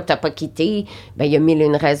 là. Pourquoi t'as pas quitté? Ben, il y a mille et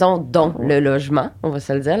une raisons, dont le logement, on va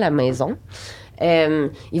se le dire, la maison.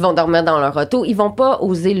 Ils vont dormir dans leur auto. Ils vont pas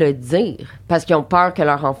oser le dire parce qu'ils ont peur que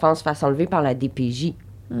leur enfant se fasse enlever par la DPJ.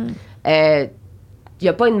 Il y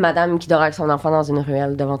a pas une madame qui dort avec son enfant dans une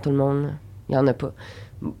ruelle devant tout le monde. Il y en a pas.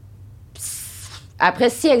 Après,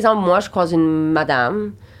 si, exemple, moi, je croise une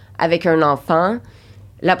madame avec un enfant,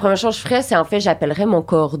 la première chose que je ferais, c'est en fait, j'appellerais mon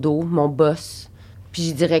cordeau, mon boss, puis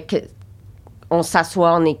je dirais que on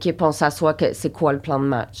s'assoit en équipe, on s'assoit que c'est quoi le plan de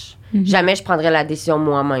match. Jamais je prendrais la décision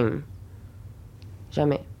moi-même.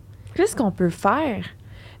 Jamais. Qu'est-ce qu'on peut faire?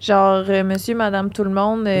 Genre, monsieur, madame, tout le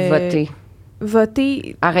monde...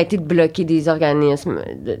 Voter. Arrêtez de bloquer des organismes.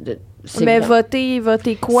 Mais voter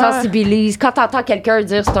quoi? Sensibilise. Quand t'entends quelqu'un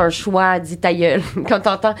dire c'est un choix, dis ta gueule. Quand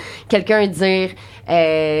t'entends quelqu'un dire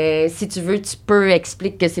si tu veux, tu peux,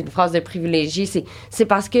 explique que c'est une phrase de privilégié. C'est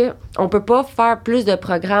parce que on peut pas faire plus de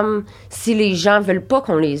programmes si les gens veulent pas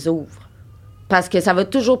qu'on les ouvre. Parce que ça va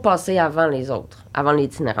toujours passer avant les autres, avant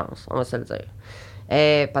l'itinérance, on va se le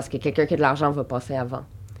dire. Parce que quelqu'un qui a de l'argent va passer avant.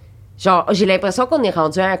 Genre, j'ai l'impression qu'on est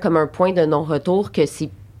rendu à comme un point de non-retour que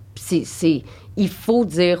il faut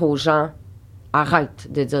dire aux gens, arrête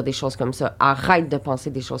de dire des choses comme ça. Arrête de penser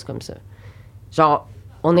des choses comme ça. Genre,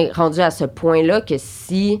 on est rendu à ce point-là que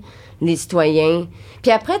si les citoyens...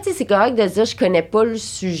 Puis après, tu sais, c'est correct de dire, je connais pas le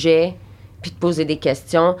sujet, puis de poser des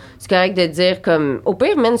questions. C'est correct de dire comme, au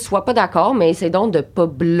pire, même, sois pas d'accord, mais essaie donc de pas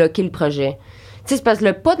bloquer le projet. Tu sais, c'est parce que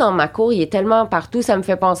le pas dans ma cour, il est tellement partout. Ça me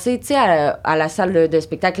fait penser, tu sais, à la salle de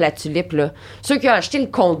spectacle La Tulipe, là. Ceux qui ont acheté le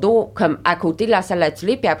condo, comme, à côté de la salle La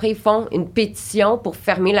Tulipe, puis après, ils font une pétition pour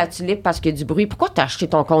fermer La Tulipe parce qu'il y a du bruit. Pourquoi t'as acheté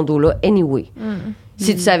ton condo là, anyway?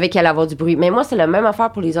 Si tu savais qu'il allait avoir du bruit. Mais moi, c'est la même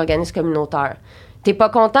affaire pour les organismes communautaires. T'es pas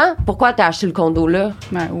content? Pourquoi t'as acheté le condo là?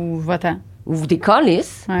 Ouais, ou votant. Ou des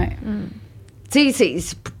câlisses. Ouais. Tu sais,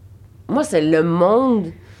 moi, c'est le monde...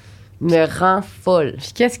 me rend folle.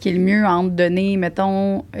 Puis qu'est-ce qui est le mieux entre donner,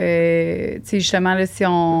 mettons, tu sais, justement, là, si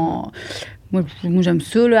on... Moi j'aime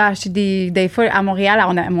ça, là, acheter des fois, à Montréal,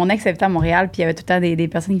 mon ex habitait à Montréal, puis il y avait tout le temps des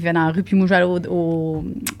personnes qui venaient dans la rue, puis moi, j'allais au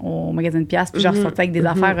magasin de pièces, puis je ressortais avec des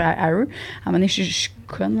affaires à eux. À un moment donné, je suis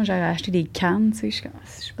conne, moi, j'avais acheté des cannes, tu sais,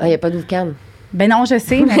 il n'y a pas d'où de canne. Ben non, je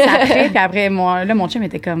sais, mais c'est après, puis après, mon chum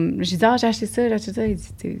était comme... J'ai dit, j'ai acheté ça, Il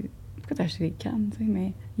dit, pourquoi t'as acheté des cannes, tu sais,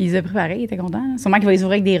 mais... Il les a préparés, il était content. Sûrement qu'il va les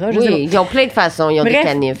ouvrir avec des rats. Oui, ils ont plein de façons. Ils ont des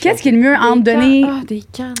canifs. Qu'est-ce qui est le mieux entre donner... des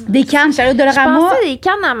cannes. Des cannes. Je suis allée au Dollarama. Je pensais des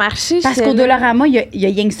cannes à marché. Parce qu'au Dollarama, il y a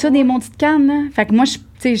rien que ça, des monties de cannes. Là. Fait que moi,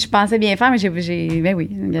 je pensais bien faire, mais ben oui.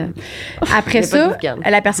 Après ça,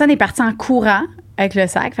 la personne est partie en courant avec le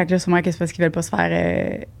sac. Fait que là, sûrement, c'est parce qu'ils veulent pas se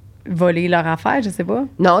faire voler leur affaire, je sais pas.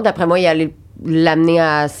 Non, d'après moi, il allait l'amener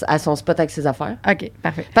à son spot avec ses affaires. OK,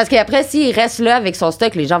 parfait. Parce qu'après, s'il reste là avec son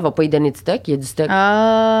stock, les gens vont pas lui donner de stock. Il y a du stock.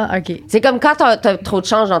 Ah, OK. C'est comme quand t'as trop de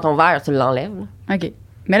change dans ton verre, tu l'enlèves. Là. OK.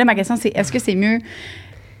 Mais là, ma question, c'est est-ce que c'est mieux...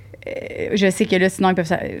 je sais que là, sinon, ils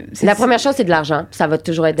peuvent... La première chose, c'est de l'argent. Ça va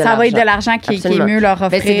toujours être de l'argent. Ça va être de l'argent qui est mieux leur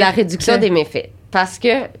offrir. Ben, c'est de la réduction des méfaits. Parce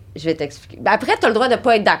que, je vais t'expliquer. Ben, après, t'as le droit de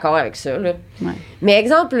pas être d'accord avec ça. Là. Ouais. Mais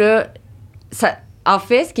exemple, là, ça... En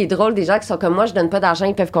fait, ce qui est drôle des gens qui sont comme moi, je donne pas d'argent,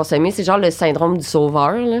 ils peuvent consommer, c'est genre le syndrome du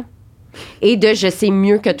sauveur, là. Et de je sais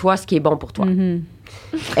mieux que toi ce qui est bon pour toi. Tu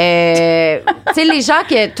sais, les gens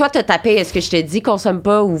que toi, t'as ta paye, est-ce que je te dis consomme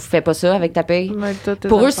pas ou fais pas ça avec ta paye?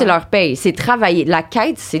 Pour eux, c'est leur paye. C'est travailler. La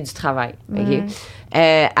quête, c'est du travail. Okay?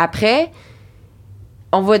 Après,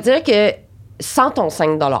 on va dire que sans ton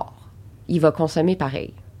 5 $, il va consommer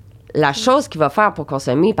pareil. La chose qu'il va faire pour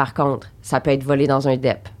consommer, par contre, ça peut être voler dans un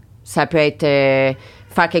DEP. Ça peut être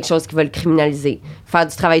faire quelque chose qui va le criminaliser. Faire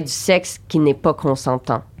du travail du sexe qui n'est pas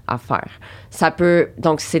consentant à faire. Ça peut...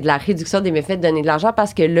 Donc, c'est de la réduction des méfaits de donner de l'argent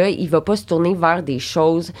parce que là, il va pas se tourner vers des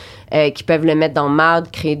choses qui peuvent le mettre dans le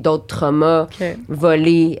marde, créer d'autres traumas,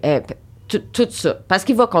 voler... Tout ça. Parce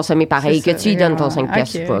qu'il va consommer pareil, que tu lui donnes ton 5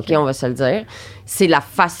 piastres ou pas, OK, on va se le dire. C'est la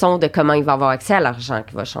façon de comment il va avoir accès à l'argent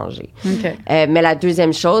qui va changer. Mais la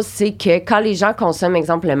deuxième chose, c'est que quand les gens consomment,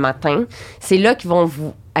 exemple, le matin, c'est là qu'ils vont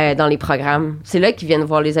dans les programmes. C'est là qu'ils viennent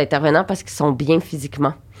voir les intervenants parce qu'ils sont bien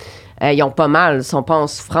physiquement. Ils ont pas mal, ils sont pas en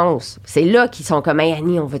souffrance. C'est là qu'ils sont comme « Hey,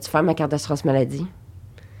 Annie, on va-tu faire ma carte d'assurance maladie? »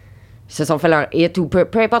 Ils se sont fait leur hit ou peu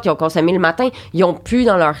importe, ils ont consommé le matin. Ils ont plus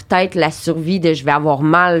dans leur tête la survie de « je vais avoir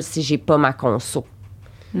mal si j'ai pas ma conso ».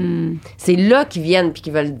 C'est là qu'ils viennent puis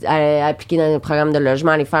qu'ils veulent appliquer dans les programmes de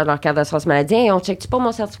logement, aller faire leur carte d'assurance maladie. Hey, on check-tu pas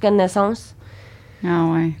mon certificat de naissance? Ah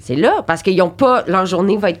ouais. C'est là, parce qu'ils ont pas... Leur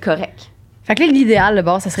journée va être correcte. Fait que là, l'idéal, le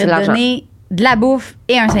bord, ça serait de donner de la bouffe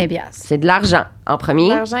et un 5$. C'est de l'argent, en premier.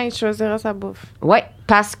 L'argent, il choisira sa bouffe. Oui,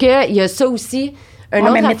 parce qu'il y a ça aussi...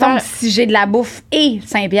 mais mettons, si j'ai de la bouffe et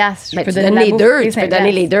 5$, je peux donner les deux. Tu peux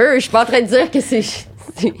donner les deux. Je suis pas en train de dire que c'est...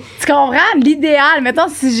 Tu comprends? L'idéal, mettons,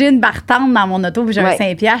 si j'ai une bartende dans mon auto et j'ai un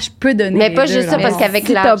 5$, je peux donner mais les pas deux, juste ça, parce qu'avec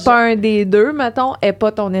si l'argent... t'as pas un des deux, mettons, et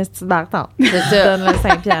pas ton esti de bartende. C'est ça. Donne le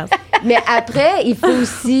 5$. Mais après, il faut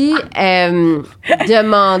aussi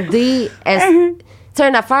demander... Tu sais,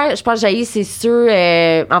 une affaire, je pense que j'ai, c'est sûr...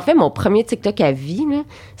 en fait, mon premier TikTok à vie, là,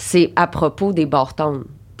 c'est à propos des bartendes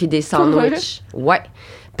puis des sandwichs. Ouais.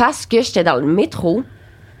 Parce que j'étais dans le métro,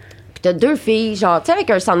 puis t'as deux filles, genre, tu sais, avec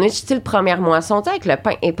un sandwich style première moisson, tu sais, avec le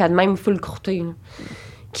pain et pas de même full croûté, là,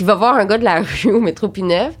 qui va voir un gars de la rue au métro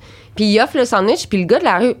Pineuve, puis il offre le sandwich, puis le gars de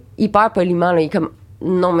la rue, hyper poliment, là, il est comme «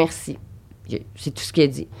 Non, merci ». C'est tout ce qu'il a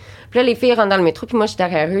dit. Puis là, les filles rentrent dans le métro, puis moi, je suis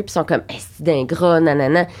derrière eux, puis ils sont comme « c'est d'ingrat,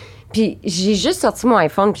 nanana ». Puis j'ai juste sorti mon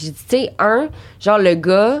iPhone, puis j'ai dit, tu sais, genre le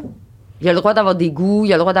gars, il a le droit d'avoir des goûts,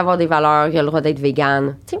 il a le droit d'avoir des valeurs, il a le droit d'être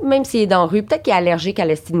vegan. Tu sais, même s'il est dans la rue, peut-être qu'il est allergique à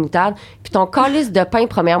l'esti de moutarde. Puis ton calice de pain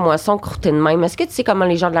première moisson croûté de même, est-ce que tu sais comment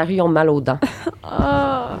les gens de la rue ont mal aux dents?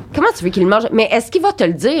 Comment tu veux qu'il le mange? Mais est-ce qu'il va te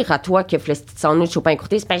le dire à toi que le petit sandwich au pain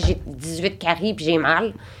croûté, c'est parce que j'ai 18 caries puis j'ai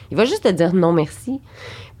mal? Il va juste te dire non merci.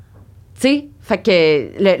 Tu sais, fait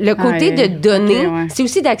que le côté de donner, c'est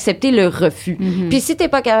aussi d'accepter le refus. Puis si t'es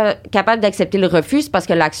pas capable d'accepter le refus, c'est parce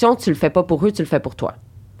que l'action, tu le fais pas pour eux, tu le fais pour toi.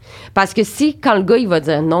 Parce que quand le gars, il va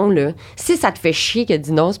dire non, là, si ça te fait chier qu'il a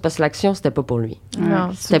dit non, c'est parce que l'action, c'était pas pour lui.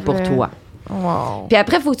 Non, c'était pour toi. Wow. Puis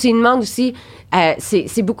après, il faut que tu lui demandes aussi,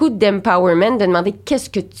 c'est beaucoup d'empowerment de demander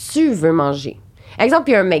qu'est-ce que tu veux manger.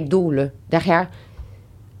 Exemple, il y a un McDo, là, derrière.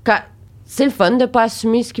 C'est le fun de pas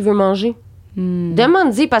assumer ce qu'il veut manger.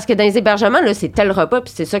 Demande-y, parce que dans les hébergements, là, c'est tel repas,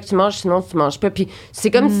 puis c'est ça que tu manges, sinon tu manges pas. Puis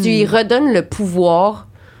c'est comme si tu lui redonnes le pouvoir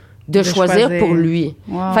de choisir pour lui.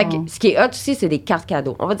 Wow. Fait que ce qui est hot aussi, c'est des cartes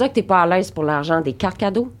cadeaux. On va dire que t'es pas à l'aise pour l'argent, des cartes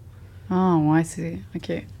cadeaux. Ah, ouais, c'est...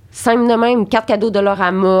 OK. Simple de même, carte cadeau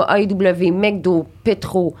Dollarama, AEW, McDo,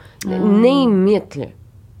 Petro, name it, là.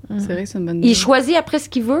 C'est vrai que c'est une bonne idée. Il choisit après ce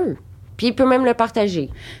qu'il veut. Puis il peut même le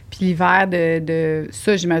partager. Puis l'hiver, de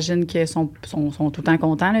ça, j'imagine qu'ils sont tout le temps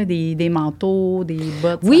contents, là, des manteaux, des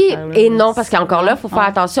bottes. Oui et non, parce qu'encore là, il faut faire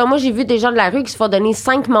attention. Moi, j'ai vu des gens de la rue qui se font donner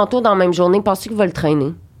 5 manteaux dans la même journée. Penses-tu qu'ils veulent le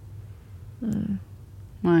traîner?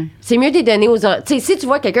 Ouais. C'est mieux de les donner aux... Tu sais, si tu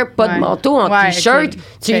vois quelqu'un pas de manteau en T-shirt,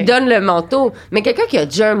 tu lui donnes le manteau. Mais quelqu'un qui a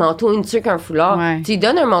déjà un manteau, une tuque, un foulard, tu lui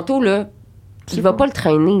donnes un manteau, là, qui va pas le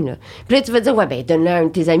traîner, là. Puis là, tu vas dire, ouais, ben donne-le à un de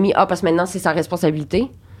tes amis. Ah, parce que maintenant, c'est sa responsabilité.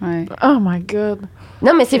 Ouais. Oh my God.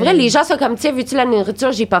 Non, mais c'est vrai, les gens sont comme, tiens, veux-tu la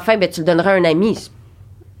nourriture? J'ai pas faim, ben tu le donneras à un ami.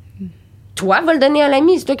 Toi, va le donner à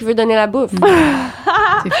l'ami, c'est toi qui veux donner la bouffe.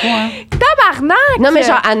 C'est fou, hein? Tabarnak! Non, mais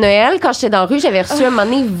genre, à Noël, quand j'étais dans la rue, j'avais reçu un moment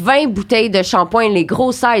donné 20 bouteilles de shampoing, les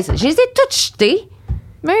gros 16. Je les ai toutes jetées.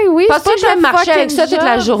 Mais oui, Parce que je vais marcher avec ça toute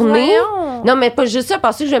la journée. Voyons. Non, mais pas juste ça,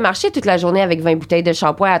 parce que je vais marcher toute la journée avec 20 bouteilles de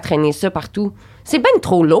shampoing à traîner ça partout. C'est bien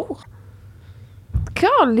trop lourd.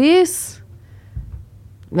 Calisse.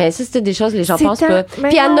 Mais ça, c'était des choses que les gens C'est pensent pas. mais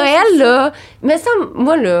Puis à non, Noël, c'est là, mais ça,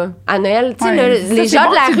 moi, là, à Noël, tu sais, Ouais, là, ça, les c'est gens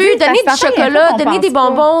bon de la que tu rue, le dises, donner parce du que ça fait chocolat, un peu qu'on donner des pense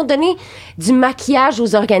bonbons, donner du maquillage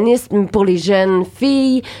aux organismes pour les jeunes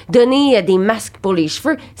filles, donner des masques pour les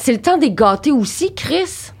cheveux. C'est le temps des gâtés aussi,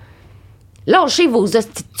 Chris. Lâchez vos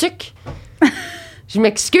hosties de tucs. Je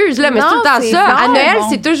m'excuse, là, mais c'est Non, tout le temps c'est ça. bon, À Noël, bon.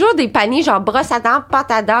 c'est toujours des paniers, genre brosse à dents, pâte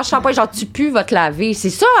à dents, shampoing, genre tu pues, va te laver. C'est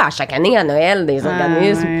ça, à chaque année, à Noël, des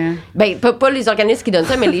organismes. Ouais. Ben, pas les organismes qui donnent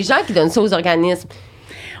ça, mais les gens qui donnent ça aux organismes.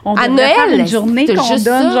 On À devrait faire Noël, une journée c'est qu'on juste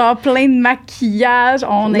donne ça. genre plein de maquillage.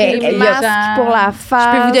 On Mais est il y a- Masque pour la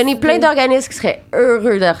face. Je peux vous donner plein d'organismes qui seraient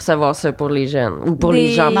heureux de recevoir ça pour les jeunes ou pour les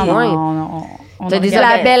Des- gens Non, point. on T'as des De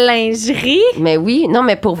la belle lingerie. Mais oui, non,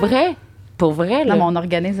 mais pour vrai. Pour vrai, là. Non, mais on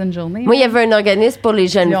organise une journée. Moi, il y avait un organisme pour les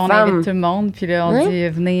Puis jeunes là, on femmes. invite tout le monde, puis là, on Ouais. dit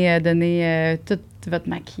venez donner votre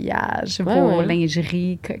maquillage, vos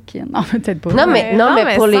lingeries coquines. Non, peut-être pas. Non, mais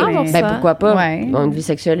pour les... Ben, pourquoi pas? Ouais. Ils ont une vie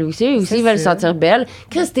sexuelle aussi. Ils veulent se ça. sentir belle.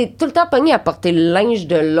 Chris, t'es tout le temps pogné à porter le linge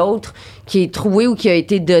de l'autre qui est troué ou qui a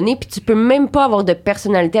été donné, puis tu peux même pas avoir de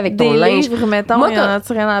personnalité avec ton linge. Des livres, mettons, Moi, il y en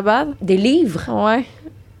a-tu rien à battre? Des livres? Ouais.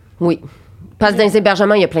 Oui. Parce que dans les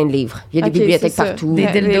hébergements, il y a plein de livres. Il y a des bibliothèques c'est ça. partout. Des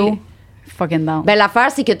dildos. Fucking down. Ben, l'affaire,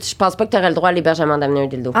 c'est que je pense pas que tu aurais le droit à l'hébergement d'amener un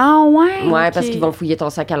dildo. Ah ouais? Ouais, ok. parce qu'ils vont fouiller ton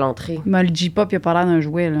sac à l'entrée. Mais le J-pop, il a pas l'air d'un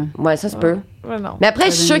jouet, là. Ouais, ça se peut. Ouais, non. Mais après,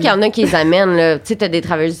 je suis sûre qu'il y en a qui les amènent, là. Tu sais, t'as des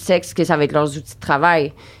travailleurs du sexe que ça va être leurs outils de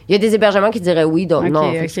travail. Il y a des hébergements qui diraient oui, d'autres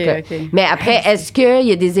non. Fait que c'est ok. Mais après, est-ce qu'il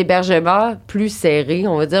y a des hébergements plus serrés,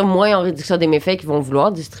 on va dire, moins en réduction des méfaits, qui vont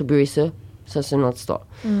vouloir distribuer ça? Ça, c'est une autre histoire.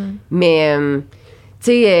 Mais, tu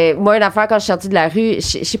sais, moi, une affaire, quand je suis sortie de la rue,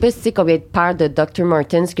 je sais pas si tu sais combien de paires de Dr.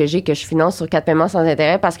 Martens que j'ai, que je finance sur 4 paiements sans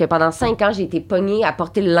intérêt, parce que pendant 5 ans, j'ai été pognée à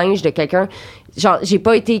porter le linge de quelqu'un. Genre, j'ai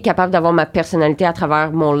pas été capable d'avoir ma personnalité à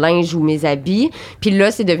travers mon linge ou mes habits. Puis là,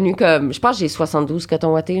 c'est devenu comme... Je pense que j'ai 72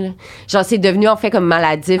 cotons wattés, là. Genre, c'est devenu, en fait, comme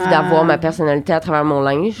maladif d'avoir ma personnalité à travers mon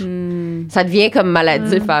linge. Ça devient comme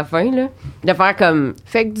maladif à la fin, là. De faire comme...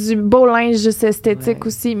 Fait que du beau linge juste esthétique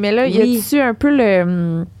aussi. Mais là, y a-tu un peu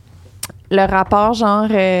le rapport, genre...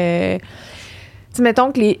 tu sais,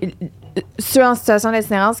 mettons que ceux en situation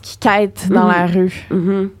d'itinérance qui quêtent dans la rue,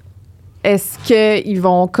 est-ce qu'ils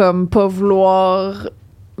vont comme pas vouloir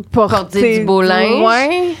porter du beau linge?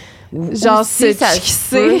 Ouais. Genre, Aussi, ça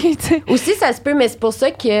se peut. c'est... Aussi, ça se peut, mais c'est pour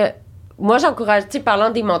ça que moi, j'encourage, tu sais,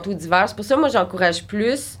 parlant des manteaux d'hiver, c'est pour ça que moi, j'encourage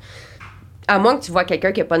plus, à moins que tu vois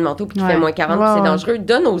quelqu'un qui n'a pas de manteau puis qui fait moins 40 puis c'est dangereux,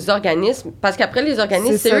 donne aux organismes, parce qu'après, les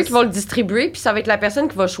organismes, c'est eux qui vont le distribuer, puis ça va être la personne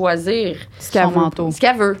qui va choisir Son manteau. ce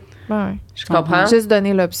qu'elle veut. Ouais. Je comprends. Juste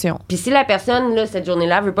donner l'option. Puis si la personne, là, cette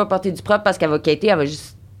journée-là, veut pas porter du propre parce qu'elle va quitter, elle va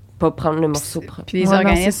juste pas prendre le morceau propre. Puis les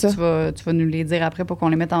organismes, tu vas nous les dire après pour qu'on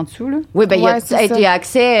les mette en dessous, là? Oui, ben il y a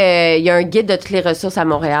accès, il y a un guide de toutes les ressources à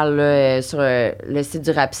Montréal là, sur le site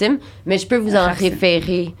du Rapsim, mais je peux vous en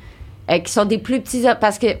référer, qui sont des plus petits,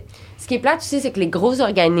 parce que ce qui est plate, tu sais, c'est que les gros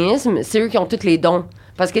organismes, c'est eux qui ont tous les dons.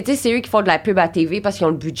 Parce que, tu sais, c'est eux qui font de la pub à TV parce qu'ils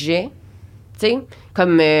ont le budget, tu sais,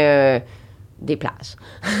 comme des places.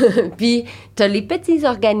 Puis, t'as les petits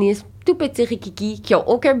organismes, tout petits rikiki, qui ont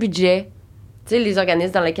aucun budget. Tu sais, les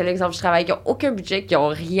organismes dans lesquels, exemple, je travaille, qui ont aucun budget, qui ont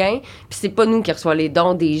rien. Puis c'est pas nous qui reçoivons les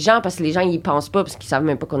dons des gens parce que les gens, ils pensent pas parce qu'ils savent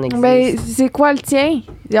même pas qu'on existe. Ben, c'est quoi le tien?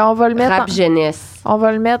 On va le mettre... Rap jeunesse. On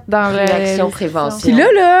va le mettre dans l'action prévention. Puis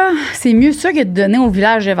là, c'est mieux ça que de donner au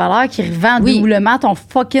village de valeur qui revend doublement ton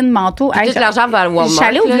fucking manteau. Tout l'argent va à Walmart. Je suis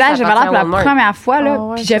allée au village de valeur pour la première fois, là,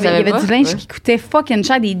 puis il y avait du linge qui coûtait fucking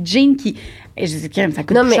cher, des jeans qui... Et je dis, ça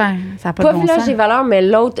coûte cher. Ça n'a pas de bon Village sens. des valeurs, mais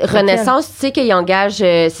l'autre, Renaissance, tu sais qu'ils engagent...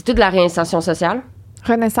 c'est tout de la réinsertion sociale.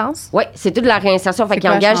 Renaissance? Oui, c'est tout de la réinsertion. Fait qu'ils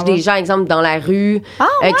engagent des gens, exemple, dans la rue,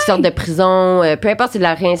 qui sortent de prison. Peu importe, c'est de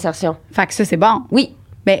la réinsertion. Fait que ça, c'est bon. Oui.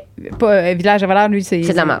 Mais pas village de valeur, lui, c'est...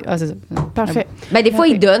 C'est de la merde. Ah, c'est ça. Parfait. Ben, des fois,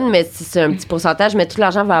 ils donnent, mais c'est un petit pourcentage, mais tout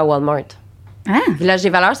l'argent va à Walmart. Village des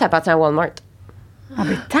valeurs, ça appartient à Walmart. Ah,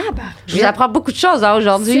 mais tabac! Je vous apprends beaucoup de choses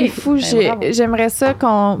aujourd'hui. C'est fou. J'aimerais ça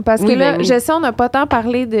qu'on... Parce que là, je sais, on n'a pas tant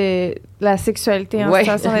parlé de la sexualité en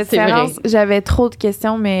situation d'itinérance. J'avais trop de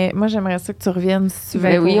questions, mais moi, j'aimerais ça que tu reviennes si tu veux.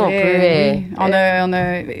 Ben oui, on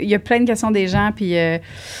peut... Il y a plein de questions des gens, puis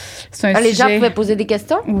c'est un sujet... Les gens pouvaient poser des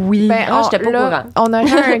questions? Oui. Ben, j'étais pas au courant. On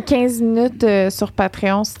aurait un 15 minutes sur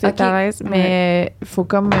Patreon, si t'es à l'aise, mais il faut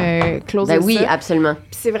comme closer ça. Oui, absolument.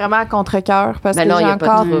 Puis c'est vraiment à contre-cœur, parce que non, j'ai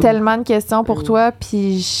encore de... tellement de questions pour toi,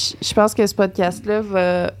 puis je pense que ce podcast-là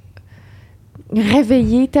va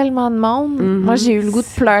réveiller tellement de monde. Moi, j'ai eu le goût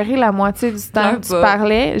de pleurer la moitié du temps que tu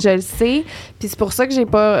parlais, je le sais, puis c'est pour ça que j'ai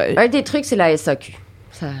pas... Un des trucs, c'est la SAQ.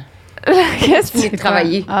 Ça... Qu'est-ce que tu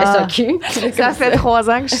travailler? SAQ. Ça fait 3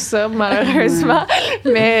 ans que je suis sobre, malheureusement.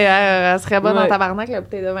 Mais elle serait bonne en tabarnak, la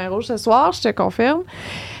bouteille de vin rouge ce soir, je te confirme.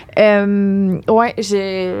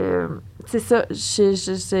 C'est ça.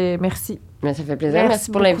 Merci. Mais ça fait plaisir. Merci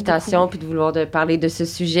pour l'invitation puis de vouloir parler de ce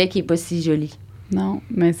sujet qui n'est pas si joli. Non,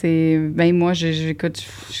 mais c'est... Ben moi, écoute,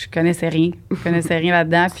 je connaissais rien. Je connaissais rien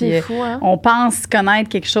là-dedans. Puis fou, hein? On pense connaître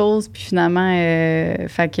quelque chose, puis finalement...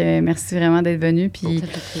 fait que merci vraiment d'être venu. Puis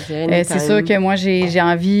c'est sûr que moi, j'ai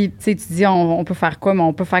envie... Tu sais, tu dis, on peut faire quoi? Mais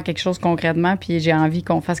on peut faire quelque chose concrètement. Puis j'ai envie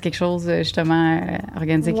qu'on fasse quelque chose, justement,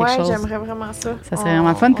 organiser quelque chose. Oui, j'aimerais vraiment ça. Ça serait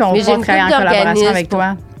vraiment fun. Puis on va travailler en collaboration avec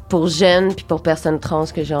toi. Pour jeunes puis pour personnes trans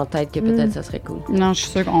que j'ai en tête que peut-être ça serait cool. Non, je suis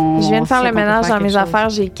sûre qu'on... Je viens de faire le ménage dans mes affaires.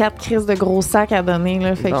 J'ai 4 crises de gros sacs à donner.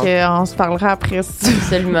 Là, fait qu'on se parlera après.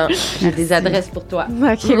 Absolument. J'ai des adresses pour toi.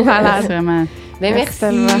 OK, malade. Vraiment. Ben,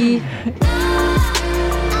 merci.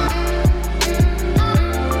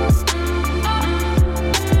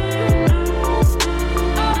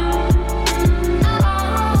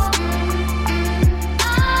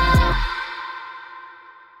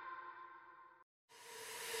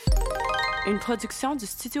 une production du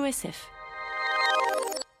Studio SF.